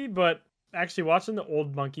creepy, but actually watching the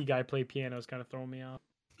old monkey guy play piano is kind of throwing me off.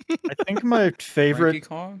 I think my favorite. Donkey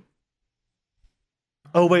Kong?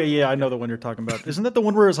 Oh wait, yeah, I know the one you're talking about. Isn't that the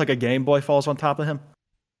one where it's like a Game Boy falls on top of him?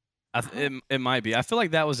 It might be. I feel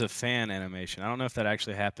like that was a fan animation. I don't know if that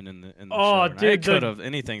actually happened in the Oh, show. dude, It could have.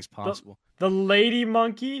 Anything's possible. The lady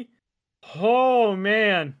monkey. Oh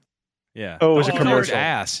man. Yeah. Oh, it was a Donkey Kong's commercial.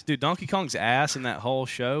 ass, dude. Donkey Kong's ass in that whole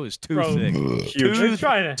show is too Bro, thick.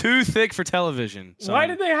 Huge. Too thick for television. Son. Why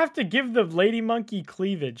did they have to give the lady monkey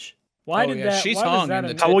cleavage? Why did that? She's why hung does in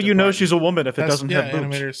that the How will you know she's a woman if it doesn't have boobs?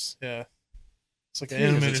 Animators, yeah. It's like an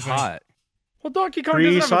Dude, animator it's thing. hot. Well, Donkey Kong doesn't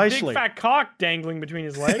have a Precisely. big fat cock dangling between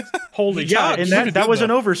his legs. Holy Yeah, shit! and that was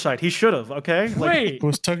an oversight. He should have. Okay. Wait, It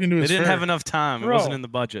was tucked into They his didn't fur. have enough time. It Bro. wasn't in the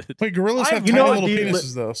budget. Wait, gorillas have You tiny know, little dude,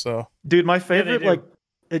 penises though, so. Dude, my favorite, do. like,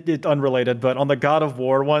 it unrelated, but on the God of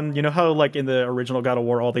War one, you know how, like, in the original God of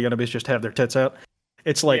War, all the enemies just have their tits out?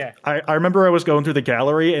 It's like, Yeah. I remember I was going through the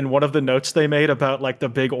gallery, and one of the notes they made about, like, the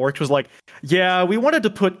big orcs was like, yeah, we wanted to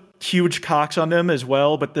put huge cocks on them as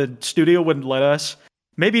well, but the studio wouldn't let us.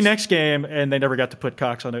 Maybe next game, and they never got to put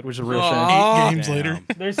cocks on it, which is a real shame. 8 games later.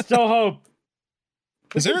 there's still hope.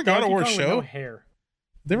 Is there a God of War Donkey Kong with show? No hair.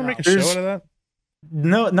 They ever No. make a show There's- out of that?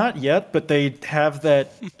 No, not yet, but they have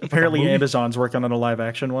that. Apparently, movie? Amazon's working on a live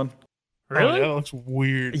action one. Really? Oh, yeah, that looks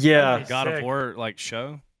weird. Yeah. That'd be God of sick. War like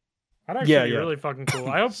show. That'd actually Yeah, be yeah. really fucking cool.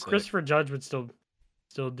 I hope Sick. Christopher Judge would still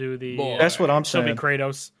do the. Boy. That's what I'm Still be saying.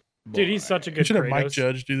 Kratos. Dude, he's such a We good should have Kratos. Mike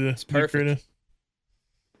Judge do the perfect.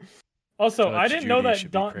 Also, Judge I didn't know Judy that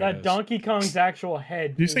should be that Kratos. Donkey Kong's actual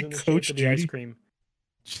head you is say in the shape Coach of the ice Judy? cream.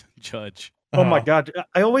 Judge. Oh my god!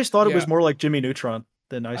 I always thought it was Yeah. more like Jimmy Neutron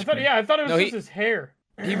than ice I thought, cream. yeah, I thought it was No, just his hair.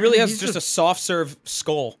 He really has He's just a soft serve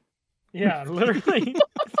skull. Yeah, literally.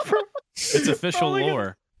 It's official look at-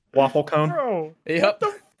 lore. Waffle cone. Bro, Yep. what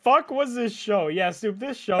the fuck was this show? Yeah, Soup,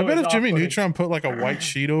 this show. I bet is if Jimmy off-putting. Neutron put like a white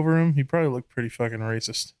sheet over him, he'd probably look pretty fucking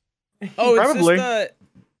racist. Oh, it's Probably. this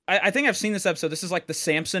I think I've seen this episode. This is like the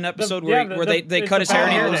Samson episode yeah, where the- they it's cut the his hair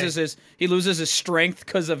and Power he loses his strength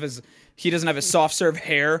because of he doesn't have his soft serve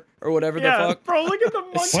hair or whatever Yeah, the fuck. bro, look at the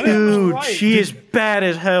monkey. What? Dude, Right. she is bad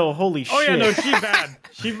as hell. Holy Oh shit! yeah, no, she's bad.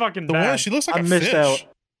 She fucking The bad. one, she looks like I a missed fish. out. Looks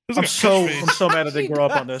I'm like a so fish I'm face. so mad I didn't grow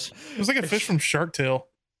up on this. Looks like a fish from Shark Tale.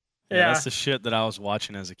 Yeah, Yeah. that's the shit that I was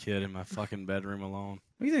watching as a kid in my fucking bedroom alone,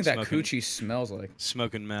 What do you think that Smoking. coochie smells like?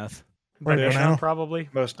 smoking meth. Banana, Banana. probably.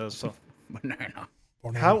 Most does. So. Banana.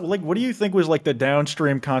 How what do you think was like the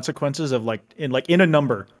downstream consequences of like in a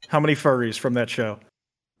number? How many furries from that show?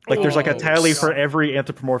 Like there's like a Oh, tally God. for every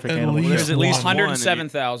anthropomorphic At animal. least There's at least one.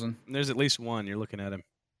 107,000. There's at least one. You're looking at him.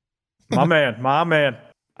 My man.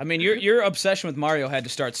 I mean, your obsession with Mario had to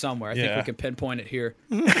start somewhere. I think Yeah. we can pinpoint it here.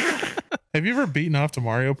 Have you ever beaten off to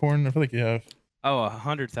Mario porn? I feel like you have. Oh,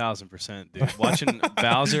 100,000%, dude.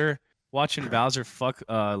 Watching Bowser fuck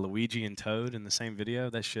Luigi and Toad in the same video.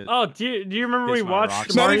 That shit. Oh, do you remember Gets we my watched rocks.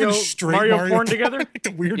 It's not Mario even straight Mario porn together? like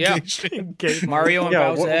the weird Yeah. gay shit. Gay Mario and Yeah,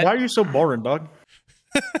 Bowser. why are you so boring, dog?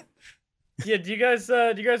 Yeah, do you guys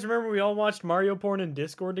remember we all watched Mario porn in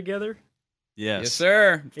Discord together? Yes. Yes,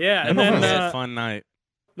 sir. Yeah, and That then was a fun night.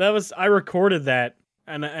 I recorded that,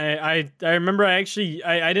 and I remember I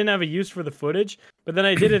didn't have a use for the footage, but then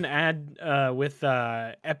I did an ad with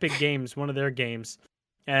Epic Games, one of their games,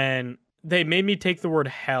 and they made me take the word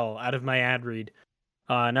hell out of my ad read.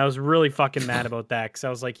 And I was really fucking mad about that because I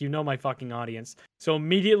was like, my fucking audience. So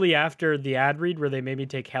immediately after the ad read where they made me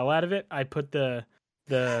take hell out of it, I put the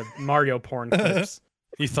Mario porn clips.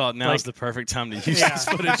 You thought now's the perfect time to use Yeah, this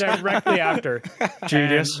footage. directly after.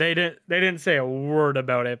 Genius. And they didn't say a word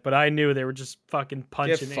about it, but I knew they were just fucking Get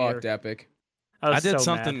punching fucked, air. Epic. I I did so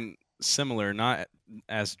something similar, not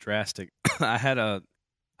as drastic. I had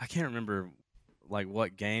I can't remember like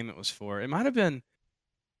what game it was for. It might have been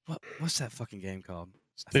what's that fucking game called?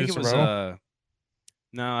 I think it was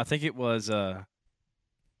no, I think it was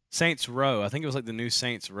Saints Row. I think it was like the new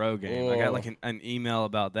Saints Row game. I got like an email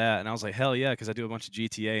about that, and I was like, hell yeah, because I do a bunch of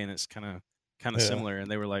GTA, and it's kind of similar.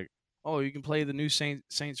 And they were like, oh, you can play the new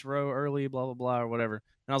Saints Row early, blah blah blah, or whatever.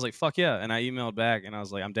 And I was like, fuck yeah, and I emailed back, and I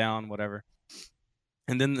was like, I'm down, whatever.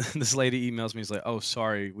 And then this lady emails me, he's like, oh,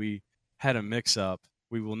 sorry, we had a mix-up.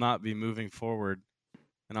 We will not be moving forward.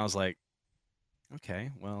 And I was like,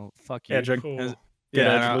 okay, well, fuck you. Edging. Cool.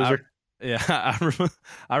 I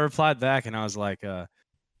replied back, and I was like,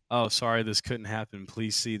 oh, sorry, this couldn't happen.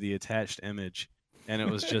 Please see the attached image. And it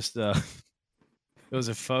was just, it was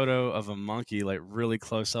a photo of a monkey, like really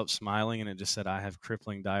close up smiling, and it just said, I have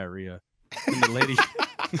crippling diarrhea. And the lady,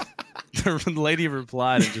 the lady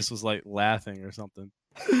replied and just was like laughing or something.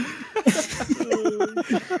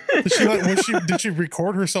 Did she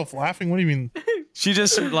record herself laughing? What do you mean? She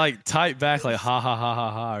just like typed back like ha ha ha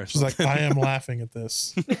ha ha or She's something. like, I am laughing at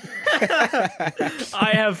this.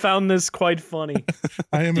 I have found this quite funny.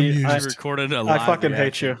 I am amused. I recorded a live I fucking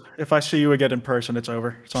reaction. hate you. If I see you again in person, it's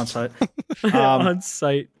over. It's on site. On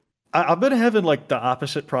site. I've been having like the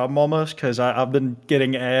opposite problem almost because I've been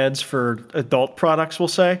getting ads for adult products, we'll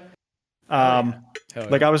say.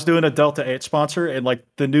 Like I was doing a Delta 8 sponsor, and like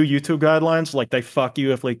the new YouTube guidelines, like they fuck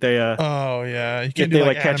you if like they oh yeah, you can't they do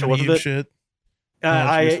like Adam catch a and whiff of Eve it. shit.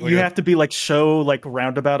 You have to be like so like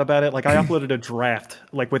roundabout about it. Like I uploaded a draft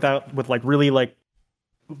like with like really like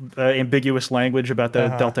ambiguous language about the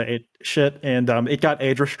Delta 8 shit, and it got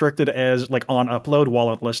age restricted as like on upload while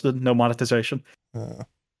unlisted, no monetization.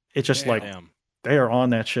 It's just like they are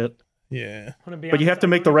on that shit. Yeah, but you have to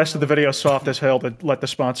make the rest of the video soft as hell to let the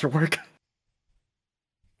sponsor work.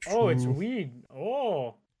 Oh, it's weed.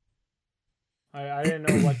 Oh, I didn't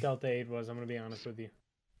know what Delta 8 was. I'm gonna be honest with you.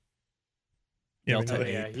 Delta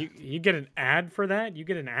 8. Yeah, you get an ad for that? You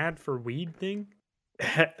get an ad for weed thing?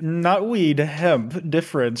 Not weed, hemp.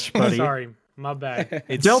 Difference, buddy. Sorry, my bad.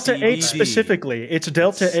 It's Delta CBD. 8 specifically. It's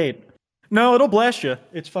Delta 8. No, it'll blast you.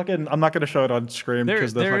 It's fucking. I'm not gonna show it on screen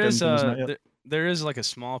because the fucking thing's not yet. There is like a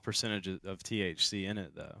small percentage of THC in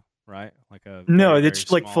it, though, right? Like a no, very, it's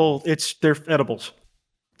very like small. full. They're edibles.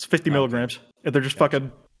 It's 50 milligrams. And they're just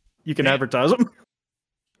fucking. You can advertise them.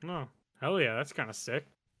 No, hell yeah, that's kind of sick.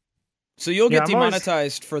 So you'll get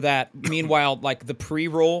demonetized for that. Meanwhile, like the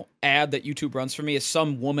pre-roll ad that YouTube runs for me is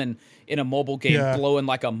some woman in a mobile game blowing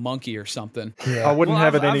like a monkey or something. Yeah. I wouldn't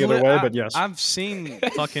have it any other way, but yes. I've seen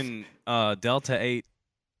fucking Delta 8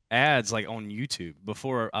 ads like on YouTube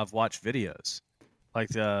before I've watched videos.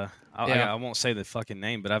 Like I won't say the fucking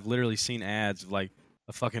name, but I've literally seen ads of like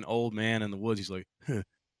a fucking old man in the woods. He's like, huh,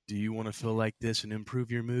 do you want to feel like this and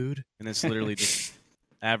improve your mood? And it's literally just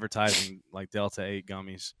advertising like Delta 8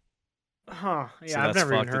 gummies. Huh. Yeah, So I've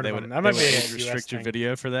never even heard of them. That might be a restrict your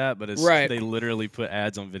video for that, but it's they literally put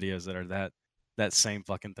ads on videos that are that same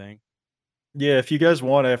fucking thing. Yeah, if you guys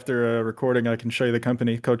want after a recording, I can show you the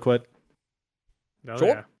company code Kwite. Oh, sure.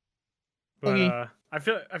 Yeah. But I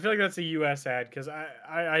feel like that's a US ad because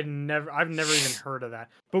I've never even heard of that.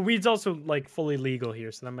 But weed's also like fully legal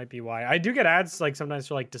here, so that might be why. I do get ads like sometimes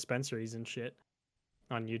for like dispensaries and shit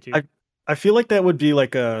on YouTube. I feel like that would be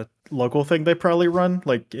like a local thing they probably run.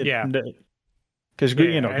 Like because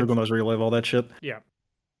Google knows where you live, all that shit. Yeah.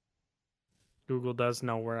 Google does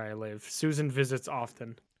know where I live. Susan visits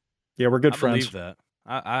often. Yeah, we're good friends. I believe that.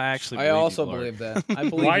 I actually I also believe that. I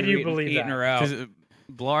believe Why do you believe that? her out. Because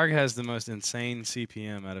Blarg has the most insane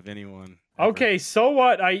CPM out of anyone. Okay, so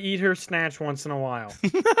what? I eat her snatch once in a while.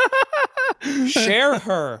 Share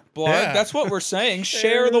her, Blarg. Yeah. That's what we're saying.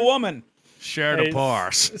 Share the woman. Share the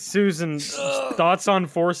parse. Susan, thoughts on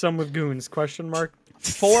foursome with goons? Question mark.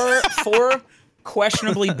 Four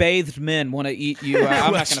questionably bathed men want to eat you.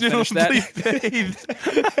 I'm not going to finish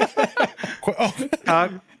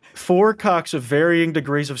that. 4 cocks of varying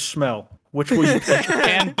degrees of smell. Which will you pick?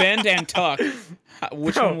 And bend and tuck.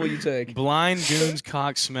 Which one will you take? Blind goons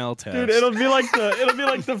cock smell test. Dude, it'll be like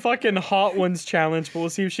the fucking Hot Ones challenge, but we'll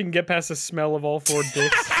see if she can get past the smell of all 4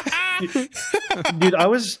 dicks. Dude, I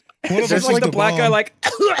was. There's like the black guy, like,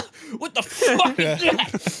 what the fuck is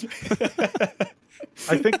that?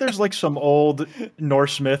 I think there's like some old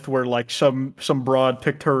Norse myth where like some broad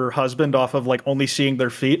picked her husband off of like only seeing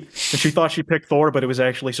their feet, and she thought she picked Thor, but it was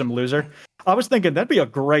actually some loser. I was thinking that'd be a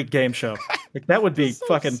great game show. Like that would be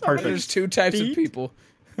fucking perfect. There's 2 types of people.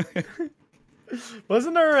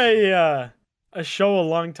 Wasn't there a show a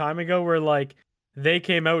long time ago where like they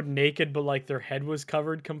came out naked, but like their head was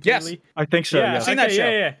covered completely? Yes, I think so. Yeah, Yeah. I've seen that show.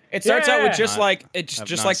 Yeah. It starts out with just I've like the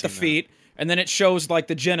not seen feet, and then it shows like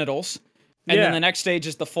the genitals, And then the next stage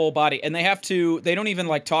is the full body. And they don't even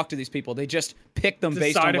like talk to these people. They just pick them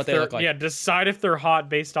based on what they look like. Yeah, decide if they're hot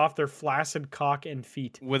based off their flaccid cock and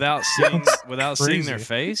feet. Without seeing their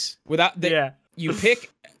face?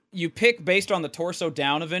 You pick based on the torso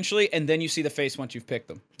down eventually, and then you see the face once you've picked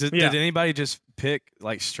them. Did anybody just pick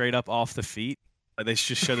like straight up off the feet? Like they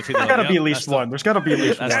just show the feet. There's got to be at least one. There's got to be at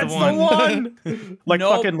least one. That's the one. Like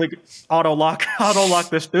fucking like auto lock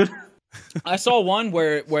this dude. I saw one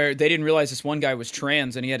where they didn't realize this one guy was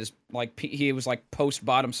trans, and he had he was like post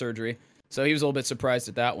bottom surgery, so he was a little bit surprised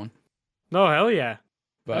at that one. No, hell yeah.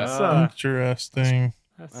 But That's interesting.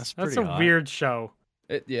 That's a weird show.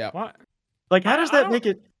 What? Like how does that make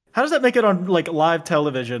it? How does that make it on like live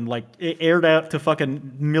television? Like it aired out to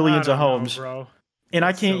fucking millions of homes, bro. And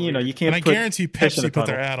I can't, you can't. And I guarantee Pepsi put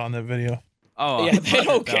their ad on that video. Oh yeah, they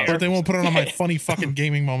don't care. But they won't put it on my funny fucking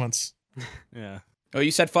gaming moments. Yeah. Oh,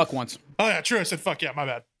 you said fuck once. Oh yeah, true. I said fuck. Yeah, my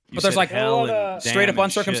bad. But there's like straight up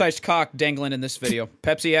uncircumcised cock dangling in this video.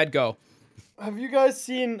 Pepsi ad, go. Have you guys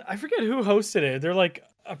seen? I forget who hosted it. They're like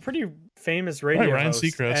a pretty famous radio Ryan host,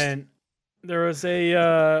 Seacrest. and there was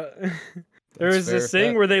this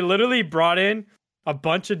thing where they literally brought in a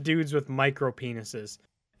bunch of dudes with micro penises,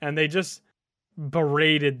 and they just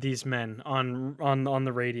berated these men on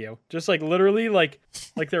the radio, just like literally like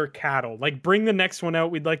they're cattle. Like, bring the next one out.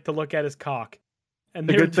 We'd like to look at his cock. And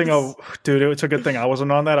the good thing, dude, it's a good thing I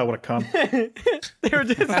wasn't on that. I would have come. They were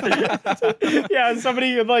just, yeah,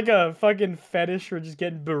 somebody with like a fucking fetish for just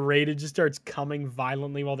getting berated just starts coming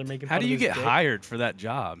violently while they're making fun How do you get dick. hired for that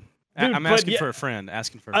job? Dude, I'm asking for a friend.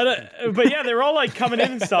 But yeah, they were all like coming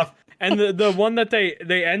in and stuff. And the one that they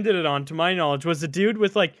ended it on, to my knowledge, was a dude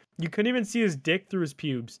with like, you couldn't even see his dick through his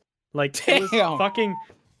pubes. Like, there was fucking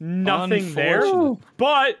nothing there.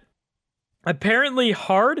 But apparently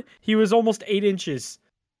hard, he was almost 8 inches.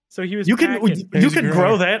 So he was you can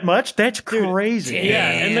grow that much? That's crazy. Yeah,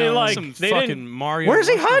 and they fucking Mario. Where's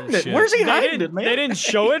he hiding it? Where's he hiding it, man? They didn't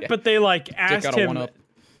show it, but they like asked him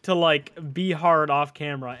to like be hard off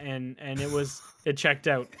camera, and it checked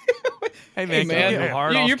out. Hey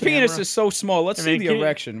man, your penis is so small. Let's see the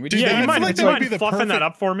erection. You mind fluffing that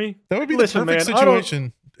up for me? That would be the perfect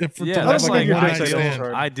situation. That's like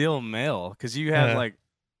ideal male, because you have like.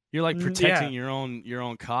 You're like protecting your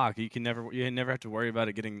own cock. You never have to worry about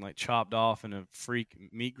it getting like chopped off in a freak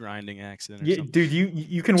meat grinding accident. Or something. Dude,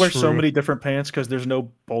 you can wear so many different pants because there's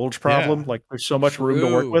no bulge problem. Yeah. Like there's so much room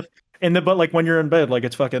to work with. But like when you're in bed, like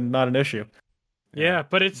it's fucking not an issue. Yeah,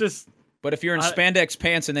 but it's just. But if you're in spandex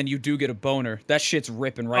pants and then you do get a boner, that shit's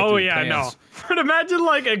ripping right through your pants. Oh, yeah, no. But imagine,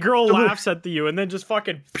 like, a girl laughs at you and then just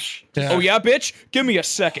fucking... Yeah. Oh, yeah, bitch? Give me a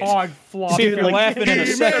second. Hog flop. See if you're laughing in a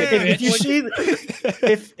second, bitch. If you see...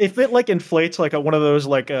 if it, like, inflates, like, one of those,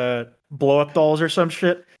 like, blow-up dolls or some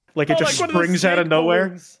shit, like, it just springs out of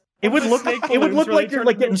nowhere... It would look like you're,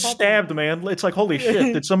 like, getting stabbed, man. It's like, holy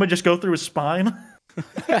shit, did someone just go through his spine?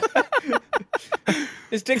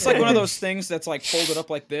 His dick's like one of those things that's like folded up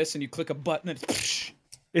like this, and you click a button and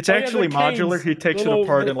it's actually modular. He takes it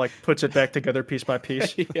apart and like puts it back together piece by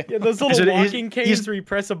piece. Yeah, those little walking canes where you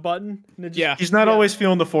press a button. And he's not always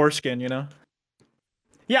feeling the foreskin, you know?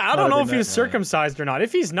 Yeah, I don't know if he was circumcised or not.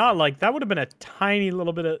 If he's not, like, that would have been a tiny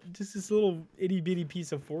little bit of, just this little itty bitty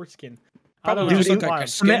piece of foreskin.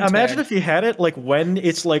 Imagine if he had it, like, when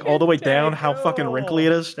it's like all the way down, how fucking wrinkly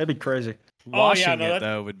it is. That'd be crazy. Washing it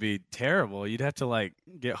though would be terrible. You'd have to like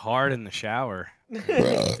get hard in the shower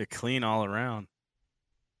to clean all around.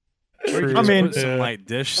 I mean, put some like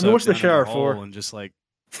dish soap what's the shower for? And just like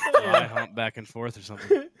hump back and forth or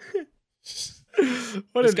something.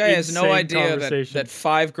 This guy has no idea that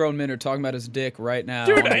 5 grown men are talking about his dick right now.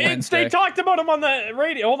 Dude, they talked about him on the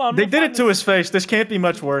radio. Hold on. They did it to his face. This can't be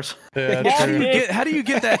much worse. Yeah, how do you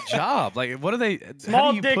get that job? Like, what are they?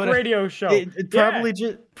 Small dick radio show.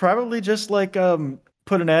 Probably just like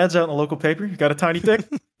putting ads out in the local paper. You got a tiny dick?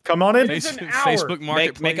 Come on in. Facebook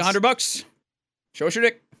Marketplace. Make $100. Show us your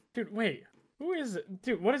dick. Dude, wait. Who is it?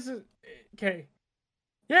 Dude, what is it? Okay.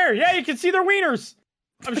 Yeah, you can see their wieners.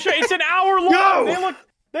 I'm sure it's an hour long. No!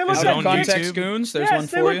 They look at Context Goons. There's one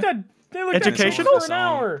for you. They look educational for an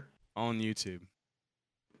hour on YouTube.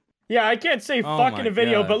 Yeah, I can't say fuck in a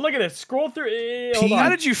video, but look at this. Scroll through. Hold on. How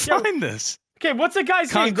did you find this? Okay, what's the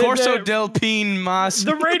guy's name? Concorso del Pin Mas.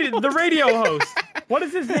 The radio host. What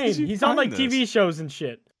is his name? He's on like TV shows and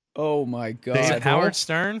shit. Oh my god. Is it Howard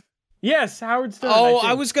Stern? Yes, Howard Stern. Oh,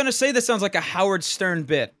 I was gonna say this sounds like a Howard Stern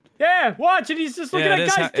bit. Yeah, watch it. He's just looking at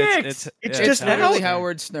guys' dicks. It's just literally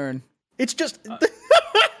Howard Stern. It's just... Dude, look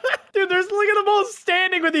at them all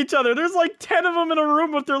standing with each other. There's like 10 of them in a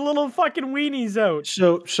room with their little fucking weenies out.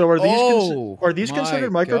 So are these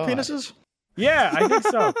considered micro penises? Yeah, I think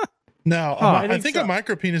so. No, I think a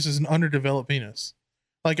micro penis is an underdeveloped penis.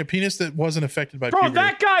 Like a penis that wasn't affected by puberty.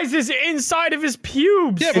 That guy's is inside of his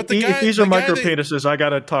pubes. Yeah, but if these are micro penises, I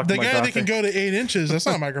gotta talk to my doctor. The guy that can go to 8 inches, that's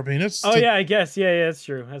not a micro penis. Oh, yeah, I guess. Yeah, that's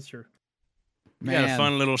true. That's true. Man. Got a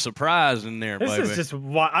fun little surprise in there, This is just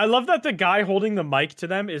I love that the guy holding the mic to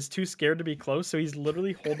them is too scared to be close, so he's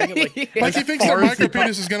literally holding it like he thinks the micro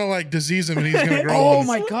penis is gonna like disease him and he's gonna grow. Oh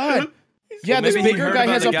my god! Yeah, this bigger guy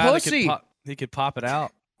has a pussy. He could pop it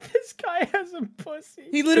out. This guy has a pussy.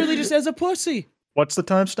 He literally just has a pussy. What's the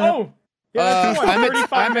timestamp? Oh, yeah,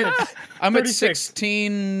 I'm at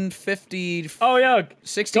 1650. 1650. Oh yeah,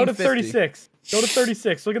 1650. Go to 36. Go to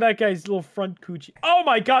 36. Look at that guy's little front coochie. Oh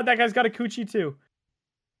my god, that guy's got a coochie too.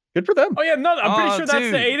 Good for them. Oh yeah, no, I'm pretty sure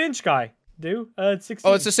that's the 8-inch guy. It's 16.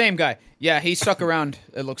 Oh, it's the same guy. Yeah, he stuck around.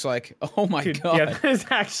 It looks like. Oh my god. Yeah, that is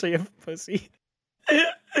actually a pussy.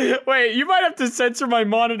 Wait, you might have to censor my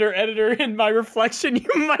monitor editor in my reflection. You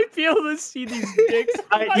might be able to see these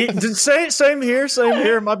dicks. Same here.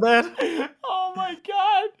 My bad. Oh my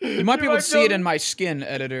god! You might be able to see it in my skin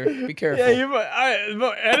editor. Be careful.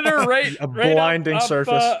 Yeah, editor, right? A blinding up,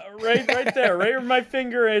 surface. Right there, right where my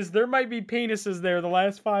finger is. There might be penises there. The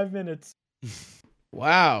last 5 minutes.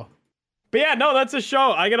 Wow. But yeah, no, that's a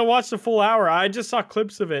show. I gotta watch the full hour. I just saw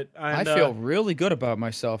clips of it. And, I feel really good about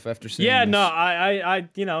myself after seeing this. No, I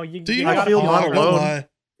you know, you. Do you I feel not alone. Lie.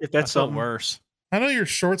 If that's something worse. I know your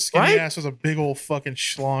short, skinny ass is a big old fucking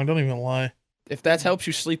schlong. Don't even lie. If that helps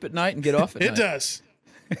you sleep at night and get off at night. It does.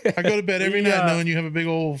 I go to bed every night knowing you have a big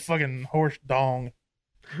old fucking horse dong.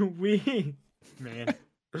 We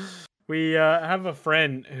have a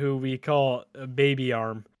friend who we call a Baby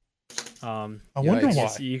Arm. I wonder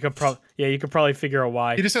why. You could probably figure out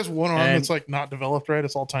why. He just has one arm that's like not developed right.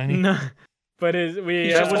 It's all tiny. No, but I'm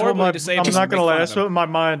not gonna lie. That's what my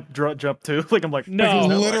mind jumped to. Like I'm like, no,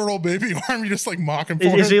 literal baby arm. You just like mock him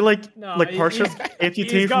for. Is he like partial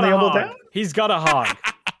amputee from the elbow down? He's got a hog.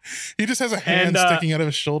 He just has a hand sticking out of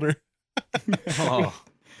his shoulder. Oh,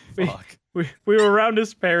 fuck. We were around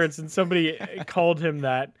his parents and somebody called him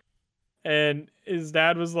that, and his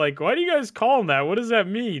dad was like, "Why do you guys call him that? What does that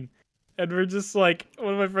mean?" And we're just like,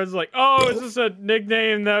 one of my friends was like, "Oh, it's just a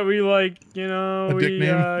nickname that we like,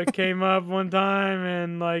 we came up one time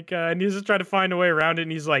and and he's just trying to find a way around it."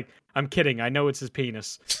 And he's like, "I'm kidding. I know it's his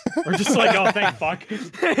penis." We're just like, "Oh, thank fuck."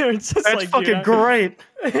 That's fucking great.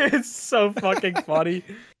 It's so fucking funny.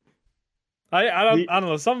 I don't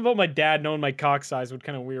know. Something about my dad knowing my cock size would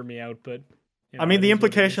kind of weird me out, but I mean, the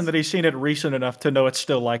implication that he's seen it recent enough to know it's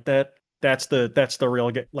still like that. That's the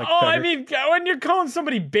real I mean, when you're calling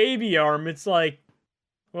somebody Baby Arm, it's like,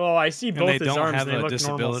 well, I see both his arms and they look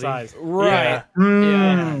normal size. Right.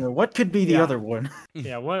 Yeah. What could be the other one?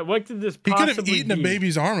 Yeah. What did this He possibly could have eaten be? a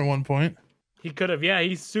baby's arm at one point. He could have. Yeah,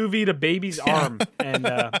 he sous vide a baby's arm and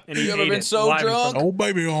he you ever ate been it so live in front drunk? of Old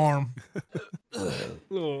baby arm.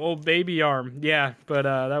 little old baby arm. Yeah, but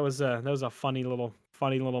that was a funny little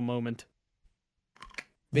moment.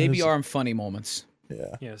 Baby arm funny moments.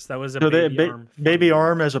 Yeah. Yes, that was a baby arm. Baby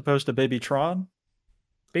arm as opposed to Baby Tron.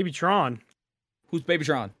 Baby Tron. Who's Baby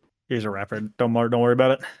Tron? He's a rapper. Don't worry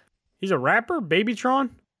about it. He's a rapper, Baby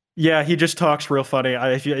Tron. Yeah, he just talks real funny.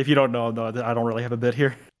 If you don't know, though, I don't really have a bit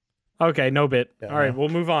here. Okay, no bit. Yeah, all right, we'll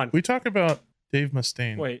move on. We talk about Dave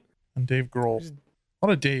Mustaine. Wait. And Dave Grohl. A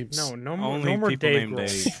lot of Daves. No Only more people Dave named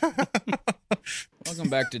Grohl. Dave. Welcome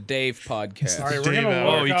back to Dave Podcast. All right, we're gonna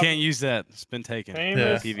Oh, you can't use that. It's been taken.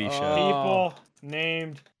 Famous TV show. people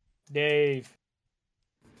named Dave.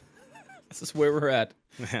 This is where we're at.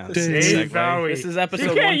 Yeah, Dave Bowie. This is episode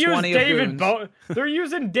you can't 120 use of David Goons. Bowie. They're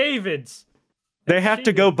using David's. They have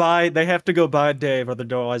to go by Dave, or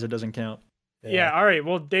otherwise it doesn't count. Yeah. All right.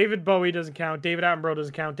 Well, David Bowie doesn't count. David Attenborough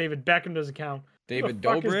doesn't count. David Beckham doesn't count. David Who the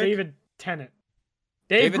fuck is Dobrik? David Tennant.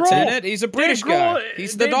 David Grohl. Tennant? He's a British guy.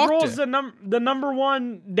 He's the Dave doctor. Grohl's the number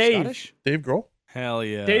one Dave. Scottish? Dave Grohl? Hell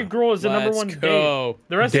yeah. Dave Grohl is the number one go. Dave.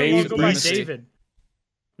 The rest Dave of them go by East. David.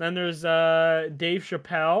 Then there's Dave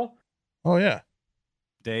Chappelle. Oh, yeah.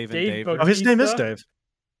 Dave and Dave Dave. Bautista. Oh, his name is Dave.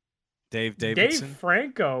 Dave Dave Davidson.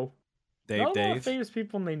 Franco. Dave Not a lot of Dave. famous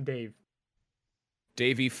people named Dave.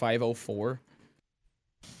 Davey 504.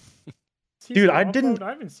 Dude, I didn't. I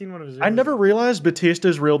haven't seen one of his. I never realized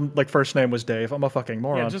Batista's real first name was Dave. I'm a fucking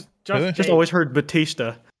moron. Yeah, just Really? Just Dave. always heard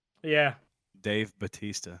Batista. Yeah. Dave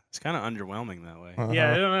Batista. It's kind of underwhelming that way.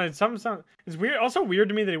 Yeah, I don't know. It's weird. Also weird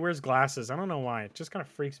to me that he wears glasses. I don't know why. It just kind of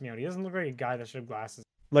freaks me out. He doesn't look like a guy that should have glasses.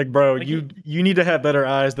 Like, bro, Like you need to have better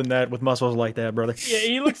eyes than that with muscles like that, brother. Yeah,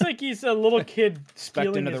 he looks like he's a little kid Specked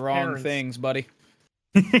stealing into his the wrong parents. things, buddy.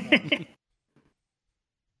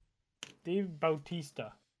 Dave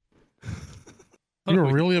Bautista. You're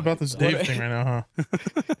really about this Dave thing right now,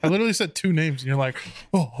 huh? I literally said 2 names, and you're like,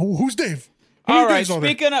 "Oh, who's Dave?" All right.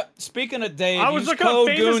 Speaking of Dave, I was use looking up code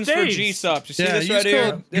famous Goons for Daves. G subs. You see Yeah, this use right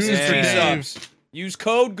here? code This is Goons for G Dave. subs. Use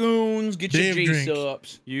code Goons. Get your Dave G drink.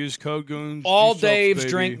 subs. Use code Goons. All G-subs, Daves baby.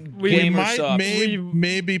 drink We gamer might, subs.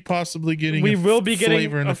 maybe, possibly getting. We will be flavor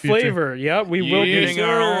getting in the a future. flavor. Yeah, we will be Getting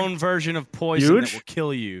our own version of poison that will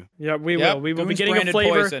kill you. Yeah, we Yep, will. We will be Goons getting a branded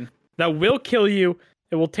flavor poison. that will kill you.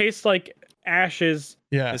 It will taste like ashes.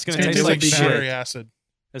 Yeah, It's gonna taste like battery shit. acid.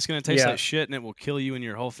 It's gonna taste Yeah. like shit, and it will kill you and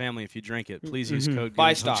your whole family if you drink it. Please use code Buy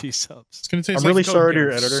Goons on stock. G-subs. It's gonna taste I'm like really sorry to your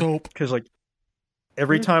Goons. editor Soap. because like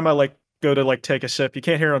every time I like go to like take a sip, you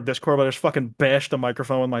can't hear it on Discord, but I just fucking bashed the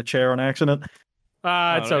microphone with my chair on accident. It's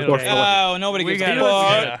Oh, okay. Oh, nobody We gets got- a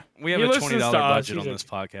fuck. Yeah. We have He a listens to $20 us. budget He's on a- this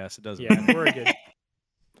podcast. It doesn't Yeah, matter. we're good.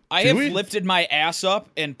 I Do have we? lifted my ass up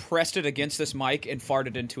and pressed it against this mic and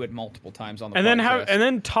farted into it multiple times on the And podcast.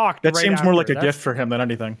 then talked. That right seems more after. like a That's- gift for him than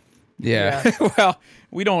anything. Yeah. Well,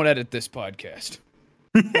 we don't edit this podcast.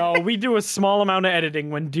 No, we do a small amount of editing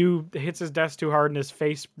when Dew hits his desk too hard and his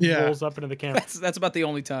face rolls up into the camera. That's about the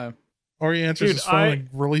only time. Or he answers Dude, his phone and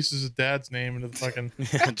releases his dad's name into the fucking.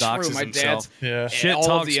 Doxes my himself. Yeah. Shit all of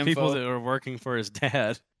talks the people info. that are working for his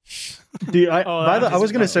dad. I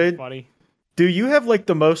was gonna say, funny. do you have like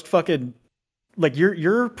the most fucking like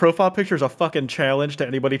your profile picture is a fucking challenge to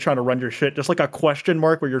anybody trying to run your shit? Just like a question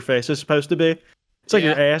mark where your face is supposed to be. It's like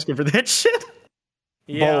Yeah. you're asking for that shit.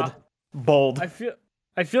 Yeah. Bold.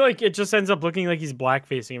 I feel like it just ends up looking like he's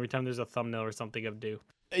blackfacing every time there's a thumbnail or something of Dew.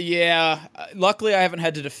 Yeah. Luckily, I haven't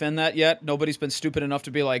had to defend that yet. Nobody's been stupid enough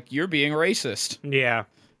to be like, "You're being racist." Yeah.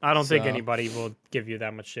 I don't think So- anybody will give you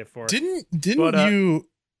that much shit for it. Didn't But, you?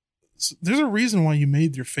 There's a reason why you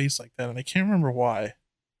made your face like that, and I can't remember why.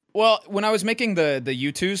 Well, when I was making the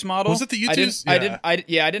U2s model, Was it the I U2s?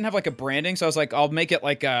 didn't have like a branding, so I was like, I'll make it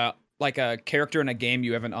like a character in a game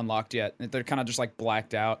you haven't unlocked yet. They're kind of just like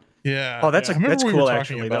blacked out. Yeah. Oh, that's I remember that's we were cool talking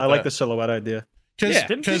actually. about I like that. the silhouette idea. Yeah.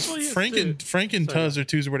 Didn't Because people used Frank to- and Sorry. Tuz or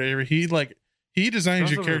Tuz or whatever, he designs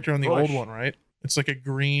Those your are the character on the bush. old one, right? It's like a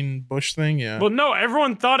green bush thing, yeah. Well, no,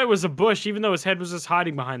 everyone thought it was a bush, even though his head was just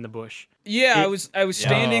hiding behind the bush. Yeah, I was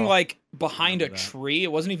standing Oh. like behind a tree.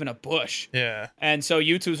 It wasn't even a bush. Yeah. And so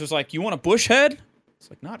U2s was like, "You want a bush head?" It's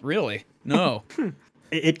like, "Not really. No."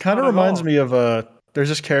 It kind of Not at reminds all. me of there's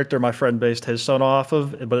this character my friend based his son off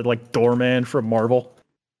of, but like Doorman from Marvel.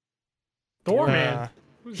 Doorman.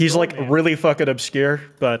 Who's He's like Doorman? really fucking obscure,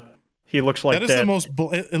 but he looks like That is that. the most.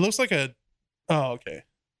 It looks like a. Oh, okay.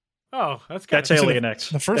 Oh, that's kind That's of Alien X.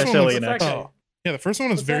 The first That's one was. Alien X. that guy? Oh, yeah. The first one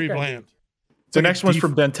is What's that very guy do? bland. It's The like a next one's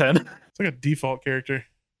from Ben 10. It's like a default character.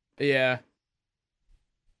 Yeah.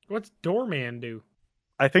 What's Doorman do?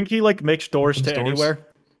 I think he like makes doors Opens to doors. anywhere.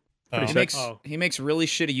 Oh. He sick. makes Oh. he makes really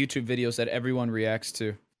shitty YouTube videos that everyone reacts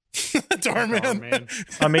to. Darman. Doorman.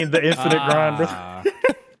 I mean, the infinite grind. Ah.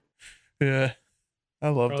 Yeah. I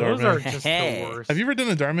love Bro, those are Darman. just the worst. Have you ever done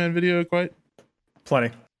a Darman video, Quite?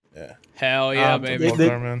 Plenty. Yeah. Hell yeah, baby. love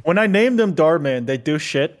Darman. When I name them Darman, they do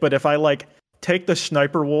shit. But if I like take the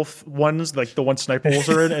Sniper Wolf ones, like the one Sniper Wolves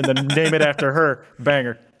are in, and then name it after her,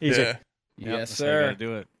 banger, easy. Yeah. Yes, That's how you gotta sir.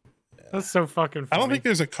 do it. That's so fucking I funny. don't think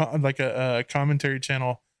there's a commentary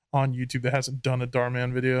channel on YouTube that hasn't done a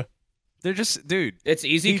Darman video. They're just, dude. It's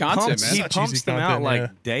easy He content, pumps, man. he Such pumps easy them out content, like yeah.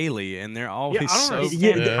 daily, and they're Yeah, always I don't so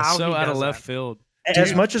understand Yeah. how so he out of does left that. field.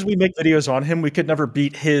 As much as we make videos on him, we could never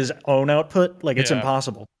beat his own output. Like it's Yeah.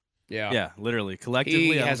 impossible. Yeah. Yeah, literally. Collectively,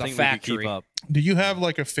 He I don't has a think we could keep factory. up. Do you have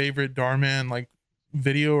like a favorite Darman like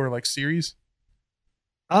video or like series?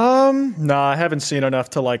 No, I haven't seen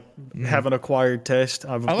enough to like have an acquired taste.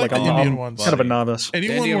 I like the I'm Indian ones. kind of a novice.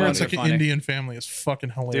 Anyone Indian where ones it's are like an funny. Indian family is fucking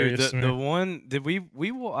Dude, hilarious to me. the one did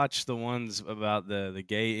we watched the ones about the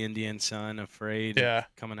gay Indian son afraid Yeah.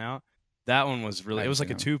 coming out. That one was really. It was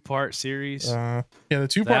like a 2-part series. Yeah, the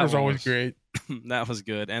two That part is one always was- great. That was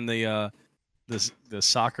good, and the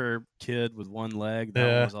soccer kid with one leg. Yeah.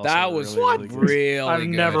 That one was also That was really, really good. really I've good.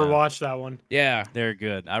 never watched that one. Yeah. They're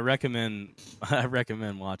good. I recommend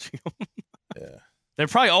watching them. Yeah. They're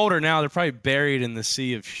probably older now. They're probably buried in the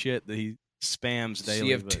sea of shit that he spams daily.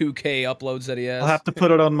 Sea of but- 2K uploads that he has. I'll have to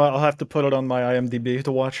put it on my IMDb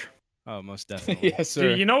to watch. Oh, most definitely. Yes, sir.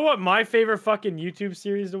 Dude, you know what my favorite fucking YouTube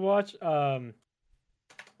series to watch?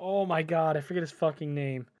 Oh my god, I forget his fucking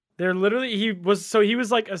name. They're literally he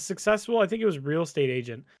was like a successful, I think he was real estate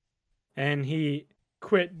agent, and he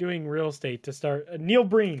quit doing real estate to start Neil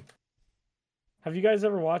Breen. Have you guys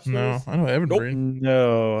ever watched No, those? I know Evan Breen.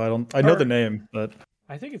 No, I don't. I know Or- the name, but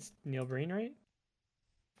I think it's Neil Breen, right?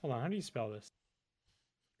 Hold on, how do you spell this?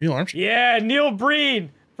 Neil Armstrong. Yeah, Neil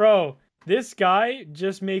Breen, bro. This guy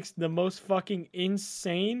just makes the most fucking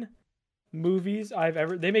insane movies I've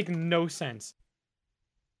ever. They make no sense.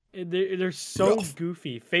 They're so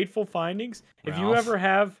goofy. Fateful Findings. If you ever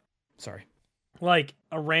have, like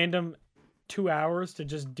a random 2 hours to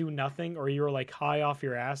just do nothing, or you're like high off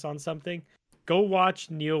your ass on something, go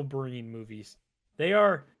watch Neil Breen movies. They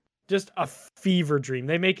are just a fever dream.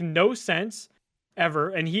 They make no sense ever,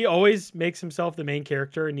 and he always makes himself the main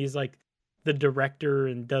character, and he's like the director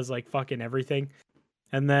and does like fucking everything.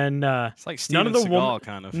 And then it's like Steven Seagal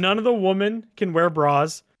kind of. None of the women can wear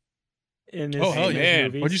bras in his,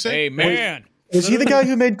 movies. What'd you say? Hey man, was he the guy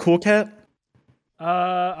who made Cool Cat?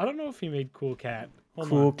 I don't know if he made Cool Cat.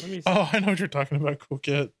 Hold on. Let me see. Oh, I know what you're talking about. Cool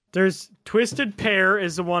Cat. There's Twisted Pair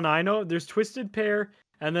is the one I know. There's Twisted Pair,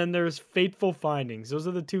 and then there's Fateful Findings. Those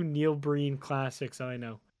are the two Neil Breen classics I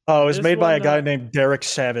know. Oh, it was made by a guy named Derek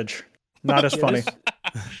Savage. Not as funny.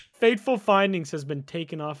 Fateful Findings has been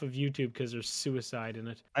taken off of YouTube because there's suicide in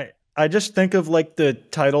it. I just think of like the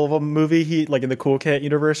title of a movie like in the Cool Cat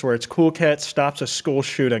universe where it's Cool Cat stops a school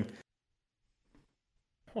shooting.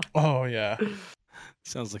 Oh yeah.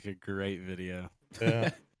 Sounds like a great video.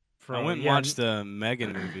 Yeah. I went and watched the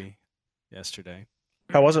Megan movie yesterday.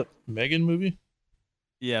 How was it? Megan movie?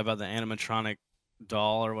 Yeah, about the animatronic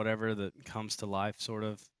doll or whatever that comes to life, sort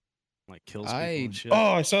of like kills people and shit.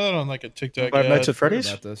 Oh, I saw that on like a TikTok. Five Nights at Freddy's.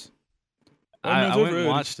 About this. I went and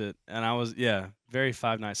watched it, and I was very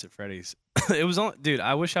Five Nights at Freddy's. It was only, dude.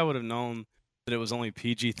 I wish I would have known that it was only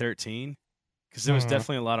PG-13 because there was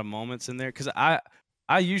definitely a lot of moments in there. Because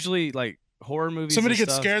I usually like horror movies. Somebody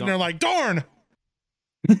gets scared and they're like, "Darn!"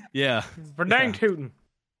 Yeah, for dang tootin'.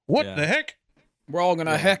 What the heck? We're all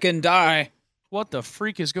gonna heckin' die. What the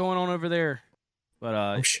freak is going on over there? But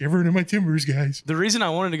I'm shivering in my timbers, guys. The reason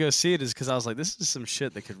I wanted to go see it is because I was like, this is some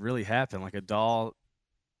shit that could really happen. Like a doll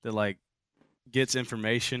that like gets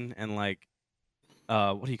information and like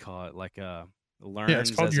what do you call it? Like learns. Yeah,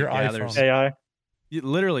 it's called as your it gathers. iPhone. AI.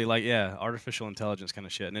 Literally, like artificial intelligence kind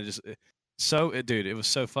of shit. And it just dude, it was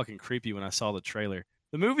so fucking creepy when I saw the trailer.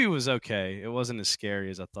 The movie was okay. It wasn't as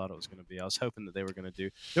scary as I thought it was going to be. I was hoping that they were going to do.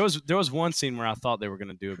 There was one scene where I thought they were going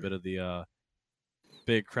to do a bit of the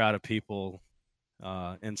big crowd of people,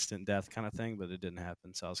 instant death kind of thing, but it didn't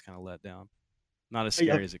happen. So I was kind of let down. Not as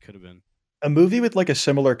scary as it could have been. A movie with like a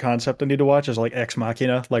similar concept I need to watch is like Ex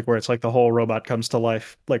Machina, like where it's like the whole robot comes to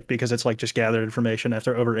life, like because it's like just gathered information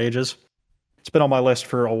after over ages. It's been on my list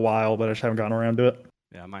for a while, but I just haven't gotten around to it.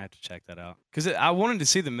 Yeah, I might have to check that out. Because I wanted to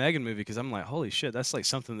see the Megan movie because I'm like, holy shit, that's like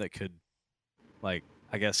something that could, like,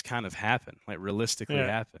 I guess kind of happen, like realistically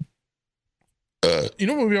happen. You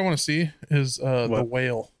know what movie I want to see is The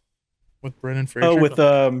Whale with Brendan Fraser. Oh, with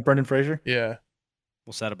Brendan Fraser? Yeah.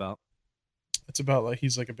 What's that about? It's about like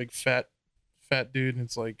he's like a big fat dude, and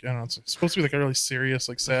it's like, I don't know, it's supposed to be like a really serious,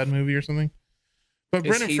 like sad movie or something. But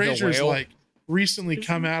Brendan Fraser's like recently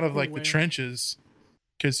come out of like the trenches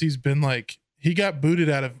because he's been like, he got booted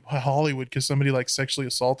out of Hollywood because somebody like sexually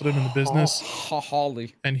assaulted him in the business.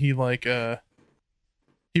 Holly. And he like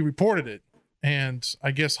he reported it, and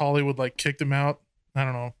I guess Hollywood like kicked him out. I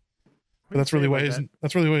don't know, but that's really why he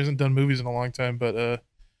hasn't done movies in a long time. But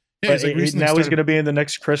yeah, he's now he's gonna be in the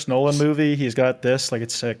next Chris Nolan movie. He's got this, like,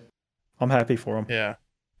 it's sick. I'm happy for him. Yeah,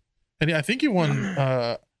 and I think he won.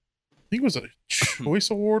 I think it was a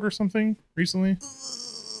Choice Award or something recently.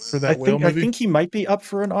 For that Whale movie? I think he might be up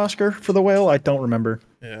for an Oscar for The Whale. I don't remember.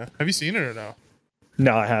 Yeah. Have you seen it or no?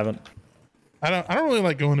 No, I haven't. I don't really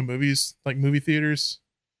like going to movies, like movie theaters.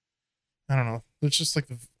 I don't know. It's just like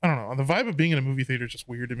I don't know. The vibe of being in a movie theater is just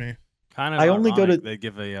weird to me. Kind of. I only go to. They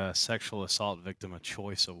give a sexual assault victim a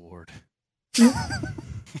Choice Award.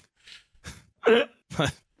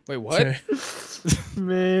 Wait, what?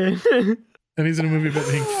 Man. And he's in a movie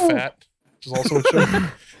about being fat, which is also a show.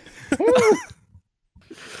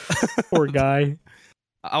 Poor guy.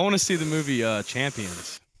 I want to see the movie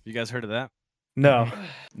Champions. You guys heard of that? No.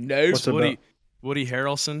 What's Woody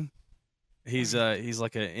Harrelson. He's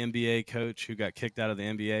like an NBA coach who got kicked out of the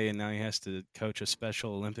NBA, and now he has to coach a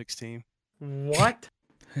Special Olympics team. What?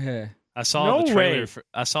 I saw the trailer.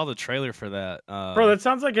 I saw the trailer for that. Bro, that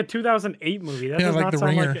sounds like a 2008 movie. That does like not The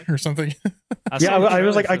sound Ringer like or something. I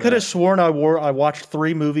was like, I could have sworn I watched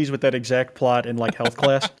 3 movies with that exact plot in like health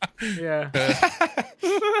class. Yeah.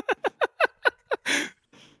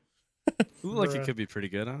 Looked like it could be pretty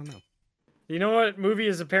good. I don't know. You know what movie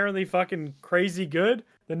is apparently fucking crazy good?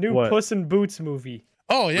 The new Puss in Boots movie.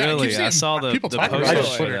 Oh yeah, really? I saw the poster.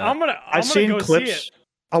 I've seen go clips. See it.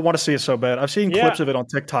 I want to see it so bad. I've seen clips of it on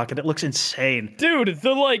TikTok, and it looks insane. Dude,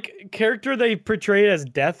 the like character they portrayed as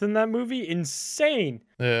Death in that movie, insane.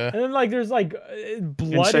 Yeah. And then like there's like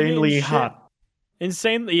blood. Insanely hot.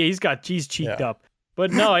 Insanely, yeah, he's cheeked up. But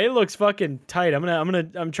no, it looks fucking tight.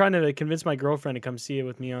 I'm trying to convince my girlfriend to come see it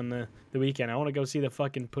with me on the weekend. I want to go see the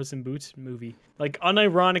fucking Puss in Boots movie. Like,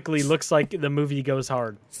 unironically, looks like the movie goes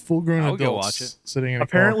hard. Full-grown I'll adults go watch it. sitting in a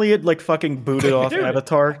Apparently, it like fucking booted off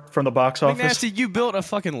Avatar from the box office. Nasty, you built a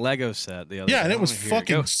fucking Lego set the other day. Yeah, and it was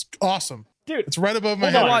fucking awesome. Dude, it's right above my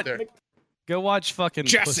head right there. Go watch fucking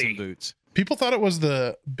Puss in Boots. People thought it was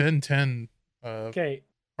the Ben 10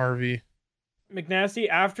 RV. McNasty,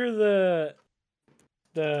 after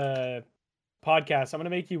the podcast, I'm gonna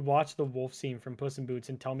make you watch the wolf scene from Puss in Boots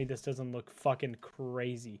and tell me this doesn't look fucking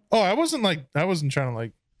crazy. Oh, I wasn't trying to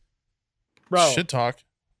like shit talk.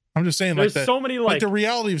 I'm just saying, there's like, so many like the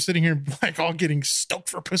reality of sitting here, like, all getting stoked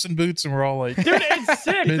for Puss in Boots, and we're all like, dude, it's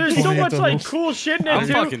sick. There's so much like cool shit in it I'm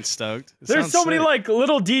too. fucking stoked. There's so many like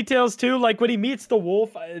little details too. Like when he meets the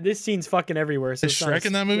wolf, this scene's fucking everywhere. So is Shrek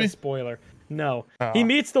in that movie? Spoiler. No, he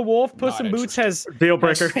meets the wolf. Puss in Boots has deal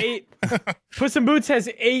breaker. Puss in Boots has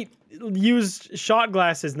 8 used shot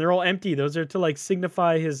glasses, and they're all empty. Those are to like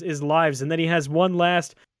signify his lives. And then he has one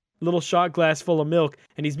last little shot glass full of milk,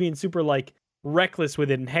 and he's being super like reckless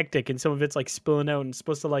with it and hectic, and some of it's like spilling out and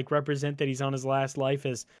supposed to like represent that he's on his last life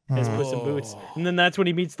as Puss in Boots. And then that's when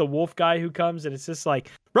he meets the wolf guy who comes, and it's just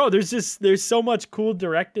like, bro, there's so much cool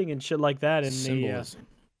directing and shit like that. And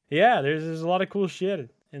there's a lot of cool shit.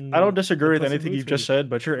 I don't disagree with anything you've just said,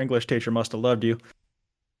 but your English teacher must have loved you.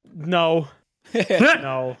 No.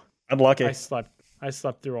 No. Unlucky. I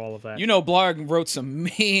slept through all of that. You know, Blarg wrote some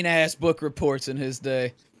mean-ass book reports in his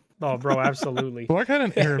day. Oh, bro, absolutely. Blarg had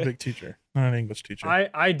an Arabic teacher, not an English teacher.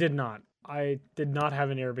 I did not. I did not have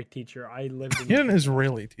an Arabic teacher. I lived in... He had an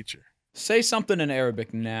Israeli teacher. Say something in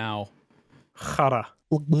Arabic now. Khara.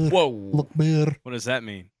 Whoa. What does that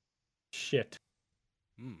mean? Shit.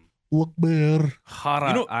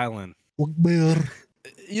 Khara Island.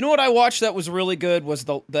 You know what I watched that was really good was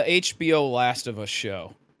the HBO Last of Us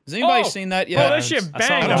show. Has anybody seen that yet? Oh, that shit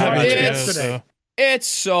banged. I watched it yesterday. It's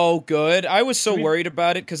so good. I was so worried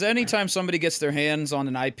about it because anytime somebody gets their hands on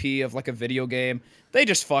an IP of like a video game, they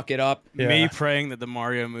just fuck it up. Yeah. Me praying that the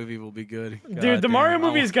Mario movie will be good. Dude, the Mario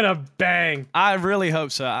movie is gonna bang. I really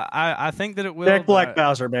hope so. I think that it will. Jack Black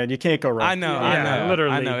Bowser, man, you can't go wrong. I know.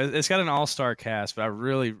 Literally. I know. It's got an all-star cast, but I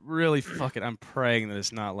really, really I'm praying that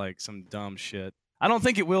it's not like some dumb shit. I don't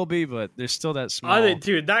think it will be, but there's still that small.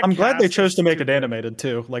 I'm glad they chose to make it animated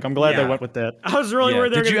too. Like, I'm glad they went with that. I was really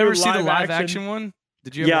worried they were going to do Did you ever see the live action one?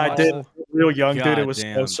 Did you? I did. Real young, dude. It was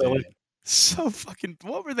so silly. Dude. So fucking.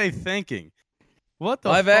 What were they thinking? What the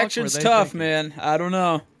live fuck action's tough, man. I don't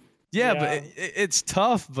know. Yeah, but it's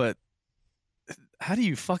tough. But how do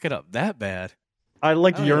you fuck it up that bad? I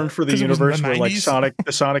yearn for the universe where like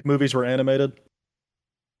the Sonic movies were animated.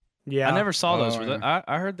 Yeah, I never saw those.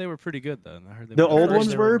 I heard they were pretty good though. I heard the old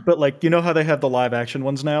ones were, but like, you know how they have the live action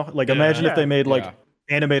ones now? Like, imagine if they made like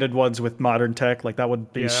animated ones with modern tech. Like, that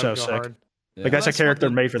would be so sick. Yeah. Like, that's a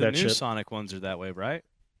character made for that shit. The new Sonic ones are that way, right?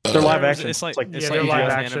 They're live action. It's like live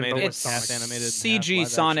action, animated. it's animated. CG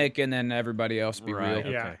Sonic, and then everybody else be real.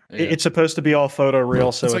 Okay. It's supposed to be all photo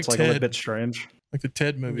real, so it's like a little Ted. bit strange. Like the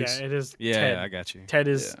Ted movies. Yeah, it is. Yeah, Ted. I got you. Ted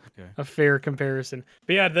is a fair comparison.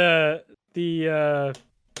 But yeah, the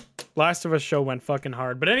Last of Us show went fucking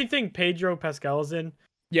hard. But anything Pedro Pascal's in,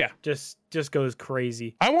 just goes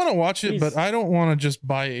crazy. I want to watch it, but I don't want to just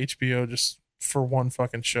buy HBO just for one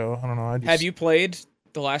fucking show. I don't know. Have you played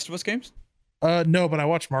the Last of Us games? No, but I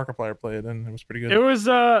watched Markiplier play it, and it was pretty good. It was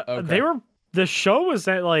the show was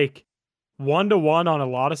at like 1-to-1 on a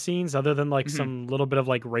lot of scenes, other than like some little bit of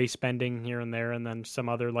like race bending here and there, and then some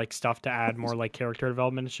other like stuff to add more like character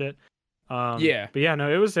development and shit. But yeah, no,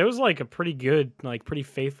 it was like a pretty good, like pretty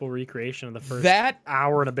faithful recreation of the first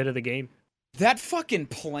hour and a bit of the game. That fucking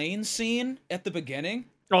plane scene at the beginning.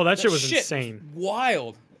 Oh, that shit was insane.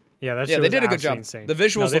 Wild. Yeah, that shit was they did a good job. Insane. The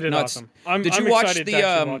visuals look nuts. Awesome. I'm excited to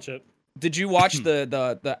actually watch it. Did you watch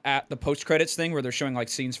the post credits thing where they're showing like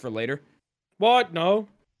scenes for later? What? No.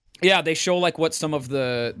 Yeah, they show like what some of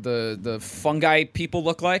the fungi people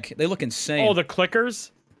look like. They look insane. Oh, the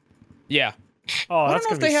clickers? Yeah. Oh, that's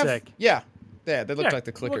gonna be sick. Yeah, they look like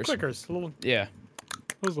the clickers.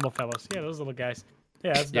 Those little fellas. Yeah, those little guys.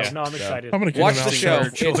 Yeah, that's dope. No, I'm excited. I'm gonna watch the show.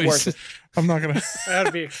 It's worth it. I'm not gonna.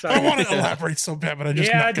 That'd be exciting. I want to elaborate so bad, but I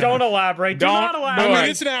just don't elaborate. Do not elaborate. I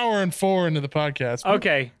mean, it's an hour and 4 into the podcast.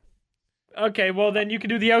 Okay, well then you can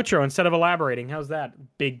do the outro instead of elaborating. How's that,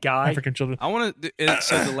 big guy? African children. I want to.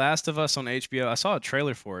 So The Last of Us on HBO. I saw a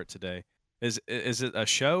trailer for it today. Is it a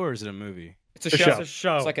show or is it a movie? It's a show. It's a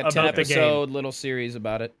show. It's like a 10-episode little series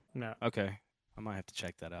about it. No. Okay, I might have to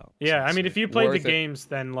check that out. Yeah, I mean, if you played the games,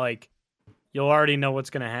 then like you'll already know what's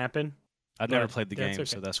gonna happen. I've never played the game,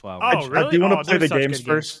 so that's why. Really? I do want to play the games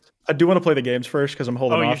first. I do want to play the games first because I'm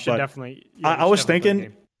holding off. You should definitely. I was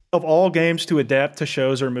thinking, of all games to adapt to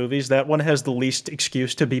shows or movies, that one has the least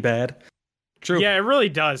excuse to be bad. True. Yeah, it really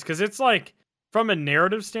does, because it's like, from a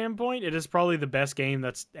narrative standpoint, it is probably the best game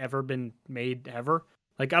that's ever been made ever.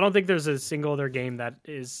 Like, I don't think there's a single other game that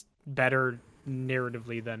is better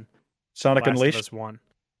narratively than Sonic Last Unleashed. of Us 1.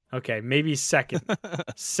 Okay, maybe second.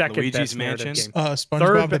 Second Luigi's best narrative Mansion? game.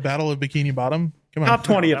 SpongeBob: The Battle of Bikini Bottom. Come on, Top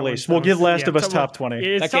 20 at least. We'll give Last of Us top 20.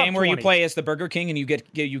 It's that top game where 20. you play as the Burger King and you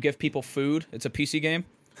give people food. It's a PC game.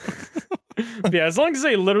 Yeah, as long as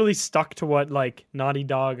they literally stuck to what like Naughty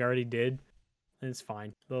Dog already did, it's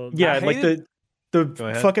fine. Yeah, like the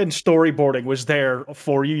fucking storyboarding was there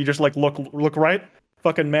for you. You just like look right,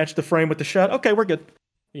 fucking match the frame with the shot. Okay, we're good.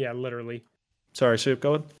 Yeah, literally. Sorry, Soup,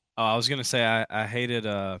 go ahead. Oh, I was gonna say I hated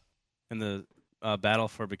in the Battle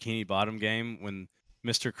for Bikini Bottom game when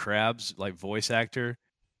Mr. Krabs, like voice actor,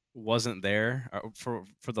 wasn't there for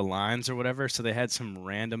the lines or whatever, so they had some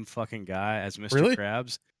random fucking guy as Mr.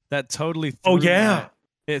 Krabs. That totally threw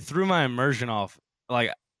it threw my immersion off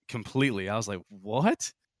like completely. I was like,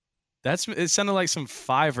 what? It sounded like some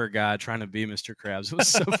Fiverr guy trying to be Mr. Krabs. It was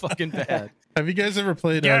so fucking bad. Have you guys ever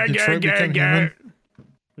played Detroit Become Human?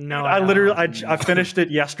 No, I finished it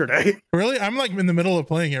yesterday. Really? I'm like in the middle of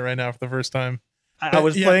playing it right now for the first time. I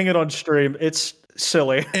was playing it on stream. It's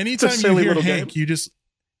silly. Anytime it's a silly you hear little Hank, game.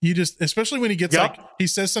 you just, especially when he gets like, he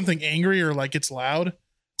says something angry or like it's loud.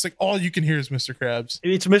 It's like all you can hear is Mr. Krabs.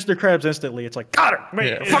 It's Mr. Krabs instantly. It's like, got her.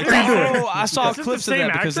 Wait, I saw clips of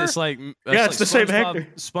that because it's like it's the same actor.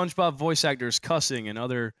 SpongeBob voice actors cussing and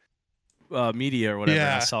other media or whatever.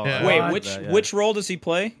 Yeah, I saw. yeah. Wait, which role does he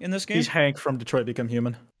play in this game? He's Hank from Detroit Become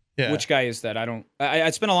Human. Yeah. Which guy is that?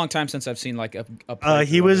 It's been a long time since I've seen like a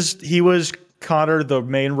he was Connor, the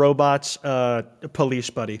main robot's police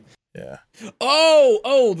buddy. Yeah.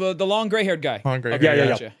 Oh, the long gray-haired guy. Long gray. Okay,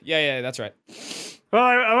 gotcha. Yeah, that's right. Well,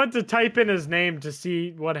 I went to type in his name to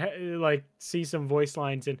see see some voice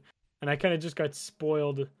lines and I kind of just got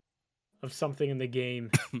spoiled of something in the game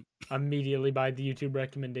immediately by the YouTube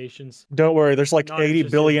recommendations. Don't worry, there's like 80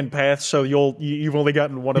 billion paths, so you've only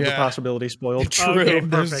gotten one of the possibilities spoiled. True. Okay,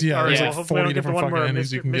 perfect. There's like hopefully 40 I don't get the different one fucking where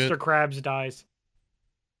endings you can Mr. get. Krabs dies.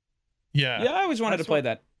 Yeah. Yeah, I always wanted to play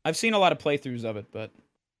that. I've seen a lot of playthroughs of it, but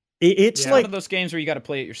it's like one of those games where you got to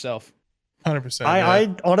play it yourself. 100%.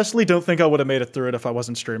 I honestly don't think I would have made it through it if I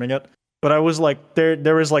wasn't streaming it. But I was like,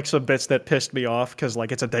 there was like some bits that pissed me off because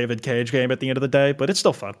like it's a David Cage game at the end of the day, but it's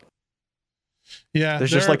still fun. Yeah,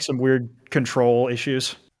 there's just like some weird control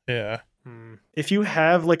issues. Yeah. If you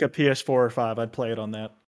have like a PS4 or 5, I'd play it on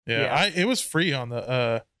that. Yeah. It was free on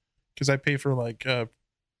the because I pay for like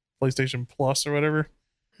PlayStation Plus or whatever.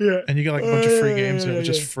 Yeah. And you get like a bunch of free games that are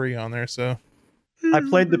just free on there. So I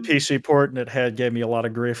played the PC port and it gave me a lot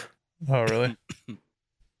of grief. Oh really?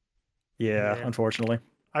 Yeah, unfortunately.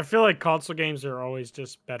 I feel like console games are always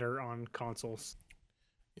just better on consoles.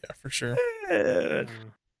 Yeah, for sure.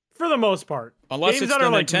 For the most part, unless games it's that the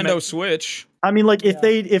are like Nintendo Switch. I mean, like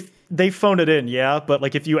if they phone it in, but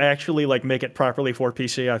like if you actually like make it properly for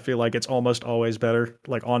PC, I feel like it's almost always better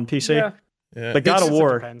like on PC. Yeah. Like God of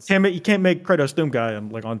War, you can't make Kratos Doom guy on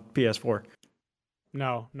PS4.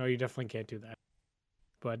 No, you definitely can't do that.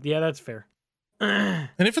 But yeah, that's fair. And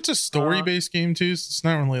if it's a story-based game too, it's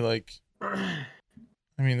not really like.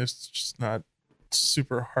 I mean, it's just not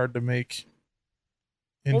super hard to make.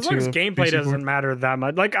 Well, as long as gameplay doesn't matter that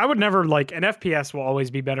much. Like, I would never like an FPS will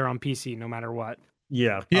always be better on PC no matter what.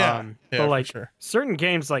 Yeah. But like certain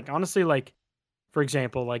games, like honestly, like for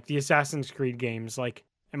example, like the Assassin's Creed games, like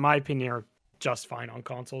in my opinion, are just fine on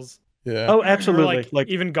consoles. Yeah. Oh, absolutely. Like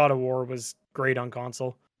even God of War was great on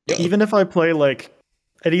console. Even if I play like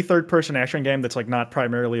any third-person action game that's like not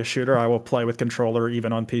primarily a shooter, I will play with controller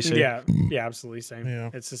even on PC. Yeah, absolutely same.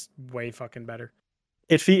 Yeah. It's just way fucking better.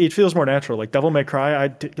 It feels more natural. Like Devil May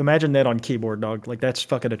Cry, imagine that on keyboard, dog. Like that's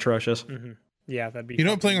fucking atrocious. Mm-hmm. Yeah, that'd be. You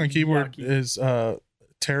know, playing on keyboard yucky. is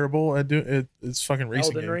terrible. It's fucking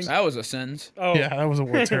racing Elden games. Ring? That was a sentence. Oh Yeah, that was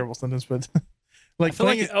a terrible sentence, but like I feel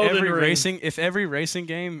like Elden if every racing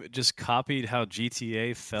game just copied how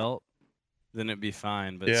GTA felt, then it'd be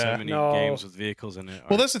fine. But so many games with vehicles in it.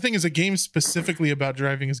 Well, that's the thing is a game specifically about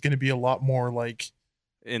driving is going to be a lot more like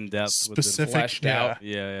in depth, specific, fleshed out.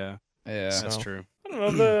 Yeah. That's true. I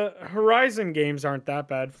don't know. The Horizon games aren't that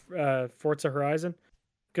bad. Forza Horizon,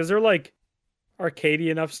 because they're like arcadey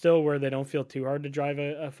enough still where they don't feel too hard to drive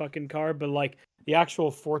a fucking car. But like the actual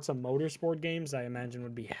Forza Motorsport games, I imagine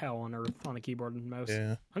would be hell on earth on a keyboard and mouse.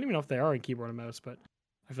 Yeah. I don't even know if they are a keyboard and mouse, but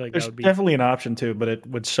I feel like There's that would be definitely an option too, but it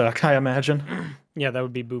would suck, I imagine. Yeah, that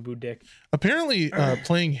would be boo boo dick. Apparently,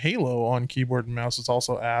 playing Halo on keyboard and mouse is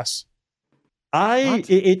also ass.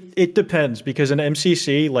 It depends, because in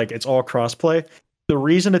MCC, like, it's all crossplay. The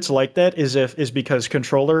reason it's like that is because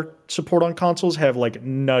controller support on consoles have like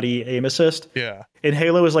nutty aim assist. Yeah. And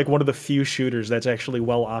Halo is like one of the few shooters that's actually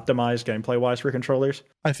well optimized gameplay wise for controllers.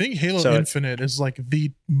 I think Halo Infinite is like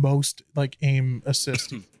the most like aim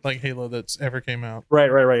assist like Halo that's ever came out.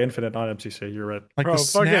 Right. Infinite, not MCC. You're right. Like the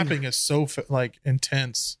snapping is so like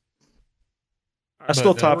intense. I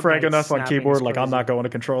still top frag enough on keyboard. Like, I'm not going to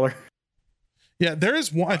controller. Yeah, there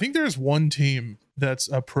is one. I think there is one team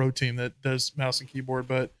that's a pro team that does mouse and keyboard,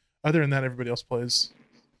 but other than that, everybody else plays.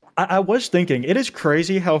 I was thinking, it is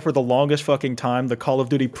crazy how for the longest fucking time the Call of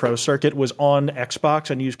Duty Pro circuit was on Xbox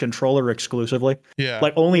and used controller exclusively. Yeah,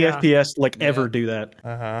 like only FPS ever do that.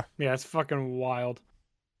 Yeah, it's fucking wild.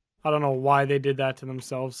 I don't know why they did that to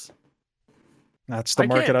themselves. That's the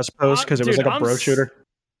market, I suppose, because it was like a bro shooter.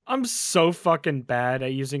 I'm so fucking bad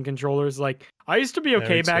at using controllers. Like, I used to be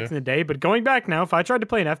okay back in the day, but going back now, if I tried to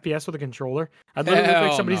play an FPS with a controller, I'd literally look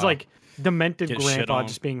like somebody's like demented grandpa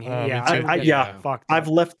just being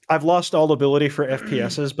I've lost all ability for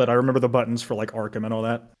FPSs, but I remember the buttons for like Arkham and all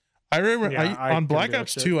that. I remember on Black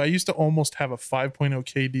Ops 2, I used to almost have a 5.0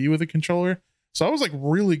 KD with a controller, so I was like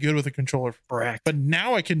really good with a controller. Correct. But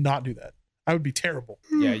now I cannot do that. I would be terrible.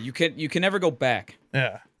 Yeah, you can never go back.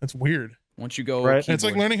 Yeah, that's weird. Once you go, it's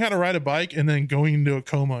like learning how to ride a bike and then going into a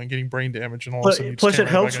coma and getting brain damage, and all of a sudden. Plus, it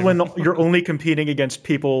helps when you're only competing against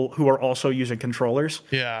people who are also using controllers.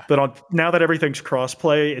 Yeah. But now that everything's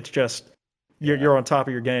crossplay, it's just you're on top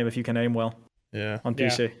of your game if you can aim well. Yeah. On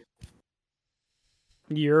PC.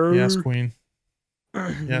 Yes, Queen.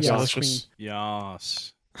 Yes, delicious.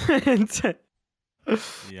 Yes. Yeah.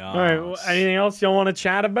 All right. Well, anything else y'all want to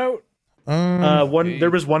chat about? There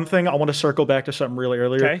was one thing I want to circle back to something really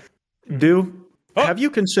earlier. Okay. Have you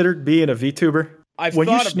considered being a VTuber? When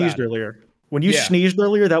you sneezed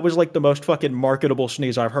earlier, that was like the most fucking marketable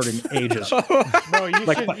sneeze I've heard in ages. Bro,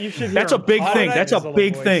 you should that's a big thing. That's a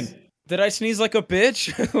big thing. Did I sneeze like a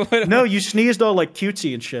bitch? No, you sneezed all like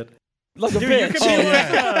cutesy and shit. Like a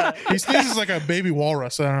bitch. He sneezes like a baby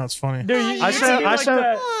walrus. I don't know. It's funny. Dude, I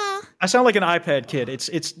sound like an iPad kid.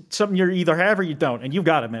 It's something you either have or you don't, and you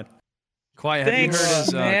got it, man. Quiet. Have you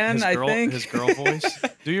heard his girl voice?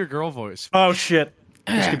 Do your girl voice. Oh shit!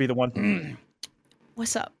 This could be the one.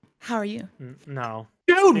 What's up? How are you? No,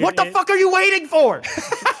 dude. What the fuck are you waiting for?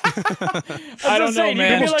 I don't know,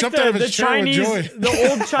 man. He almost jumped out of his chair with joy. The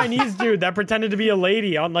old Chinese dude that pretended to be a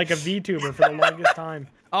lady on like a VTuber for the longest time.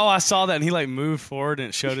 Oh, I saw that, and he like moved forward and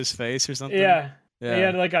it showed his face or something. Yeah. He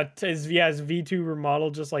had like his VTuber model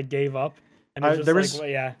just like gave up, and it was just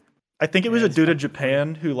I think it was a dude in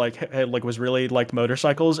Japan who was really liked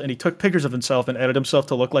motorcycles, and he took pictures of himself and edited himself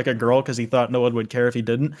to look like a girl because he thought no one would care if he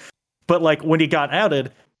didn't. But like when he got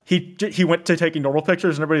outed, he went to taking normal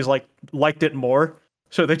pictures, and everybody's like liked it more.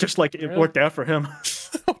 So they just like it worked out for him.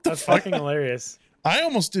 That's fucking hilarious. I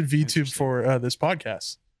almost did VTube for this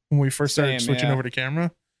podcast when we first started switching over to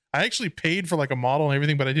camera. I actually paid for like a model and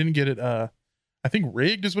everything, but I didn't get it. I think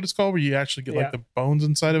rigged is what it's called, where you actually get like the bones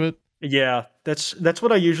inside of it. Yeah, that's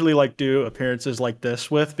what I usually like do appearances like this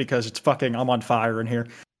with, because it's fucking I'm on fire in here.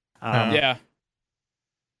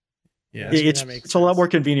 It's a lot more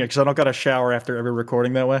convenient because I don't got to shower after every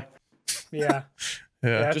recording that way. Yeah.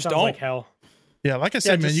 Just don't. Like hell. Yeah, like I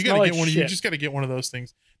said, man, you gotta get one. You just gotta get one of those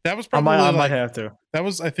things. That was probably I might have to. That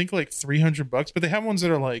was I think like $300, but they have ones that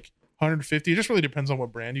are like 150. It just really depends on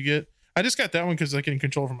what brand you get. I just got that one because I can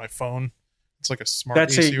control from my phone. It's like a smart.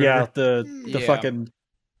 That's AC it. Yeah, the fucking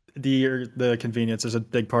the convenience is a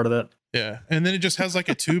big part of that. Yeah, and then it just has like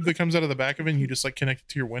a tube that comes out of the back of it, and you just like connect it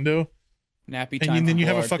to your window. Nappy time. And then you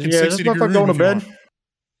have a fucking 60-degree room. Going to bed.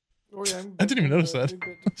 I didn't even notice that.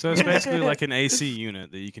 So it's basically like an AC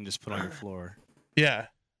unit that you can just put on your floor. Yeah.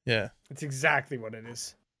 That's exactly what it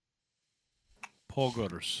is. Paul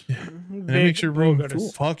Gutters. Yeah. And it makes your room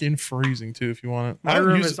fucking freezing too if you want it. My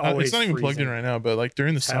room is always it's not even plugged in freezing. right now, but like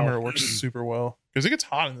during the summer it works super well because it gets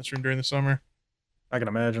hot in this room during the summer. I can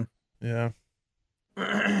imagine. Yeah.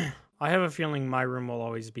 I have a feeling my room will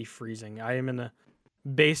always be freezing. I am in a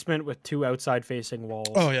basement with 2 outside facing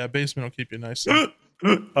walls. Oh yeah, basement will keep you nice.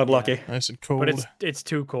 Unlucky. Nice and cold. But it's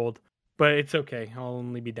too cold. But it's okay. I'll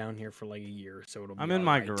only be down here for like a year, so it'll be I'm in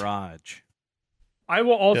my garage. I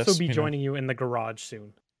will also be joining you in the garage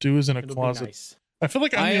soon. Do is in a closet. Nice. I feel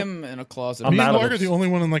like I am in a closet. Me and Mark are the only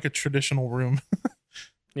one in like a traditional room.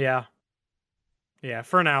 Yeah,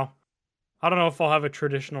 for now. I don't know if I'll have a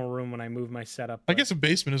traditional room when I move my setup. I guess a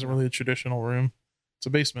basement isn't really a traditional room. It's a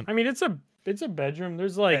basement. I mean, it's a it's a bedroom.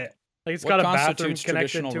 There's like it's got a bathroom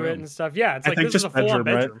connected to it and stuff. Yeah, it's like this is a full-on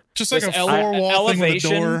bedroom. Right? Just like a four-wall thing with a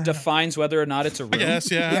door. Elevation defines whether or not it's a room.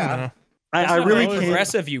 Yes, yeah. I really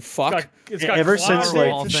progressive. You fuck. It's got ever since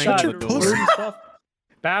shut your pussy.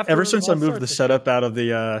 Ever since I moved the setup out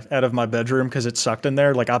of my bedroom because it sucked in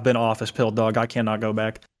there, like I've been office pilled, dog. I cannot go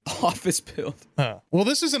back. Office pilled. Well,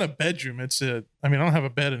 this isn't a bedroom. I don't have a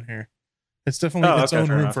bed in here. It's definitely its own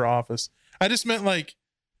room for office. I just meant like,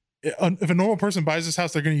 if a normal person buys this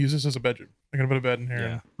house, they're going to use this as a bedroom. They're going to put a bed in here.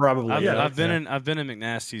 Yeah, probably. I've been in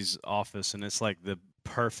McNasty's office, and it's like the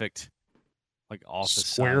perfect like office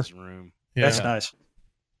size room. Yeah. That's nice.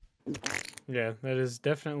 Yeah, that is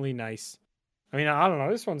definitely nice. I mean, I don't know.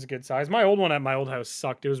 This one's a good size. My old one at my old house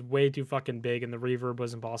sucked. It was way too fucking big, and the reverb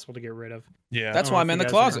was impossible to get rid of. Yeah, that's why I'm in the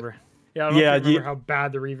closet. Remember. Yeah, I don't know if you remember how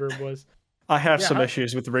bad the reverb was. I have some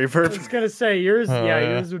issues with the reverb. I was gonna say yours.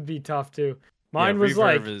 Yours would be tough too. Mine was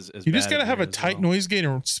like you just gotta have a tight noise gate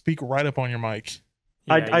and speak right up on your mic.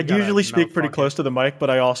 Yeah, I usually speak pretty close to the mic, but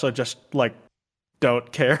I also just like don't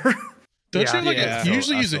care. Don't you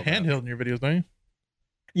usually use a handheld in your videos, don't you?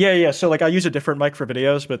 Yeah. So like I use a different mic for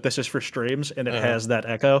videos, but this is for streams, and it has that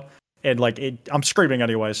echo, and like I'm screaming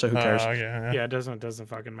anyway, so who cares? Yeah, it doesn't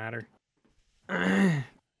fucking matter.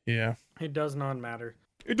 Yeah, it does not matter.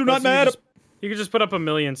 It do not matter. You could just put up a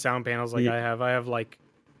million sound panels like I have. I have like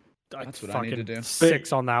that's what I need to do.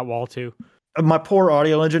 6 on that wall too. My poor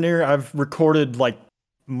audio engineer, I've recorded like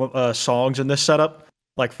songs in this setup,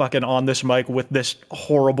 like fucking on this mic with this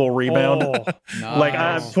horrible rebound. Nice.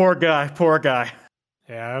 Like poor guy.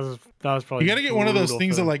 Yeah, that was probably. You gotta get one of those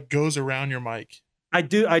things that like goes around your mic. I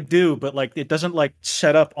do, but like it doesn't like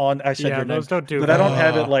set up on. I said your name, don't do. But I don't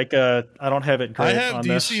have it like I don't have it. Great on do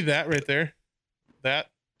this. You see that right there? That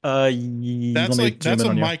that's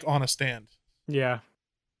a mic on a stand. Yeah,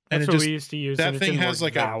 that's what we used to use. That thing has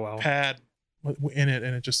like a pad in it,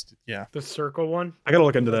 and it just the circle one. I gotta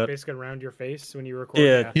look into that. Basically around your face when you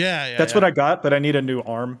record. Yeah. That's what I got, but I need a new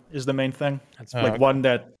arm. Is the main thing. That's like one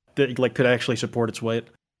that like could actually support its weight.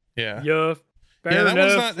 Yeah. Yeah. That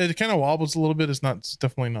one's not. It kind of wobbles a little bit. It's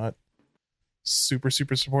definitely not super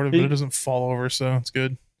supportive, but it doesn't fall over, so it's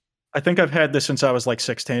good. I think I've had this since I was like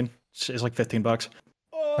 16. It's like $15.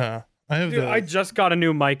 I just got a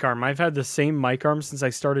new mic arm. I've had the same mic arm since I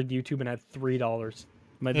started YouTube and had $3.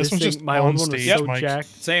 My old one was so jacked.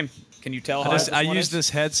 Same. Can you tell? I use this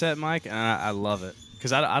headset mic and I love it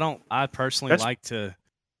because I personally like to.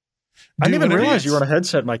 I didn't even realize you were on a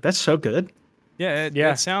headset mic. That's so good. Yeah,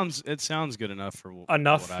 it sounds good enough for what I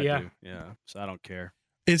do. Yeah, so I don't care.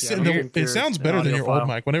 It sounds better than your old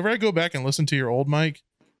mic. Whenever I go back and listen to your old mic,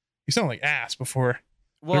 you sound like ass before.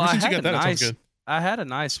 Well, I had a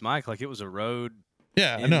nice mic, like it was a Rode.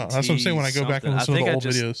 Yeah, I know. That's what I'm saying. When I go back and listen to the old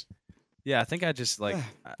videos. Yeah, I think I just like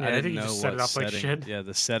I didn't know set it up setting. Like shit. Yeah,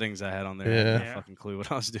 the settings I had on there. I had no fucking clue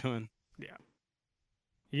what I was doing. Yeah.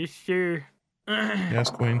 You sure? Yes,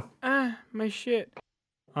 Queen. My shit.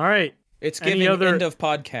 All right. It's giving end of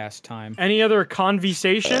podcast time. Any other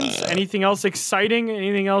conversations? Anything else exciting?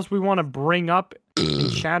 Anything else we want to bring up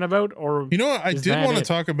and chat about? Or you know what? I did want to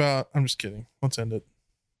talk about. I'm just kidding. Let's end it.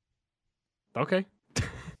 Okay.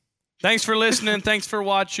 Thanks for listening. Thanks for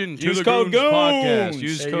watching. Use code GOONS podcast.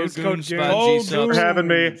 Use code GOONS. Thanks for having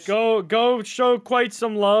me. Go show Kwite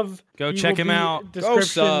some love. Go check him out. Go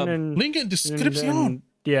sub. Link in description.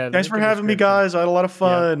 Yeah. Thanks for having me, guys. I had a lot of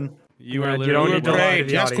fun. You are literally great.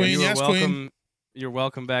 Yes, Queen. Yes, Queen. You're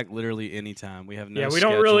welcome back literally anytime. We have no we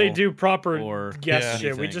don't really do proper guest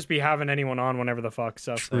shit. We just be having anyone on whenever the fuck.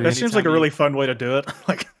 So that seems like a really fun way to do it.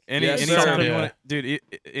 Like anytime you want, dude.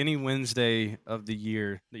 Any Wednesday of the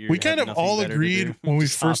year. That we kind of all agreed when we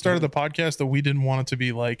first started the podcast that we didn't want it to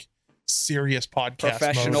be like serious podcast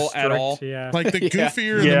professional mode. At all. Yeah. Like the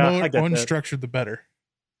goofier and the more unstructured, the better.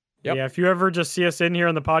 Yep. Yeah, if you ever just see us in here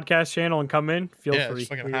on the podcast channel and come in, feel free.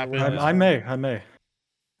 I may.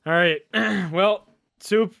 All right. Well,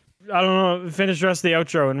 Soup, I don't know, finish the rest of the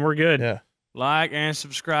outro and we're good. Yeah. Like and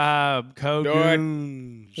subscribe. Code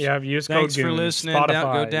GOONS. Yeah, use code GOONS. Thanks for listening. Go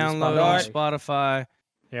download on Spotify.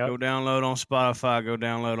 Yep. Go download on Spotify. Go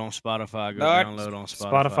download on Spotify. Go download on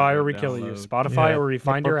Spotify. Spotify or we kill you. Spotify or we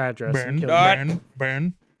find your address. Burn. Goodbye.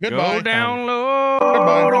 Go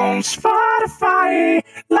download on Spotify.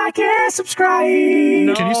 Like and subscribe.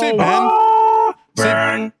 No. Can you say Ben?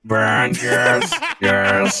 Burn.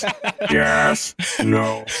 Yes.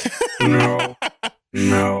 No.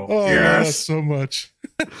 Oh, yes. So much.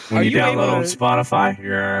 When you download on Spotify,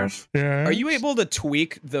 yes. Are you able to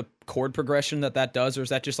tweak the chord progression that does, or is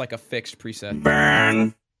that just like a fixed preset?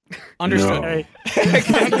 Burn. Understood. No.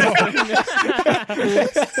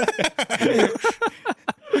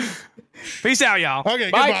 Peace out, y'all. Okay,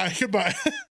 Bye. goodbye.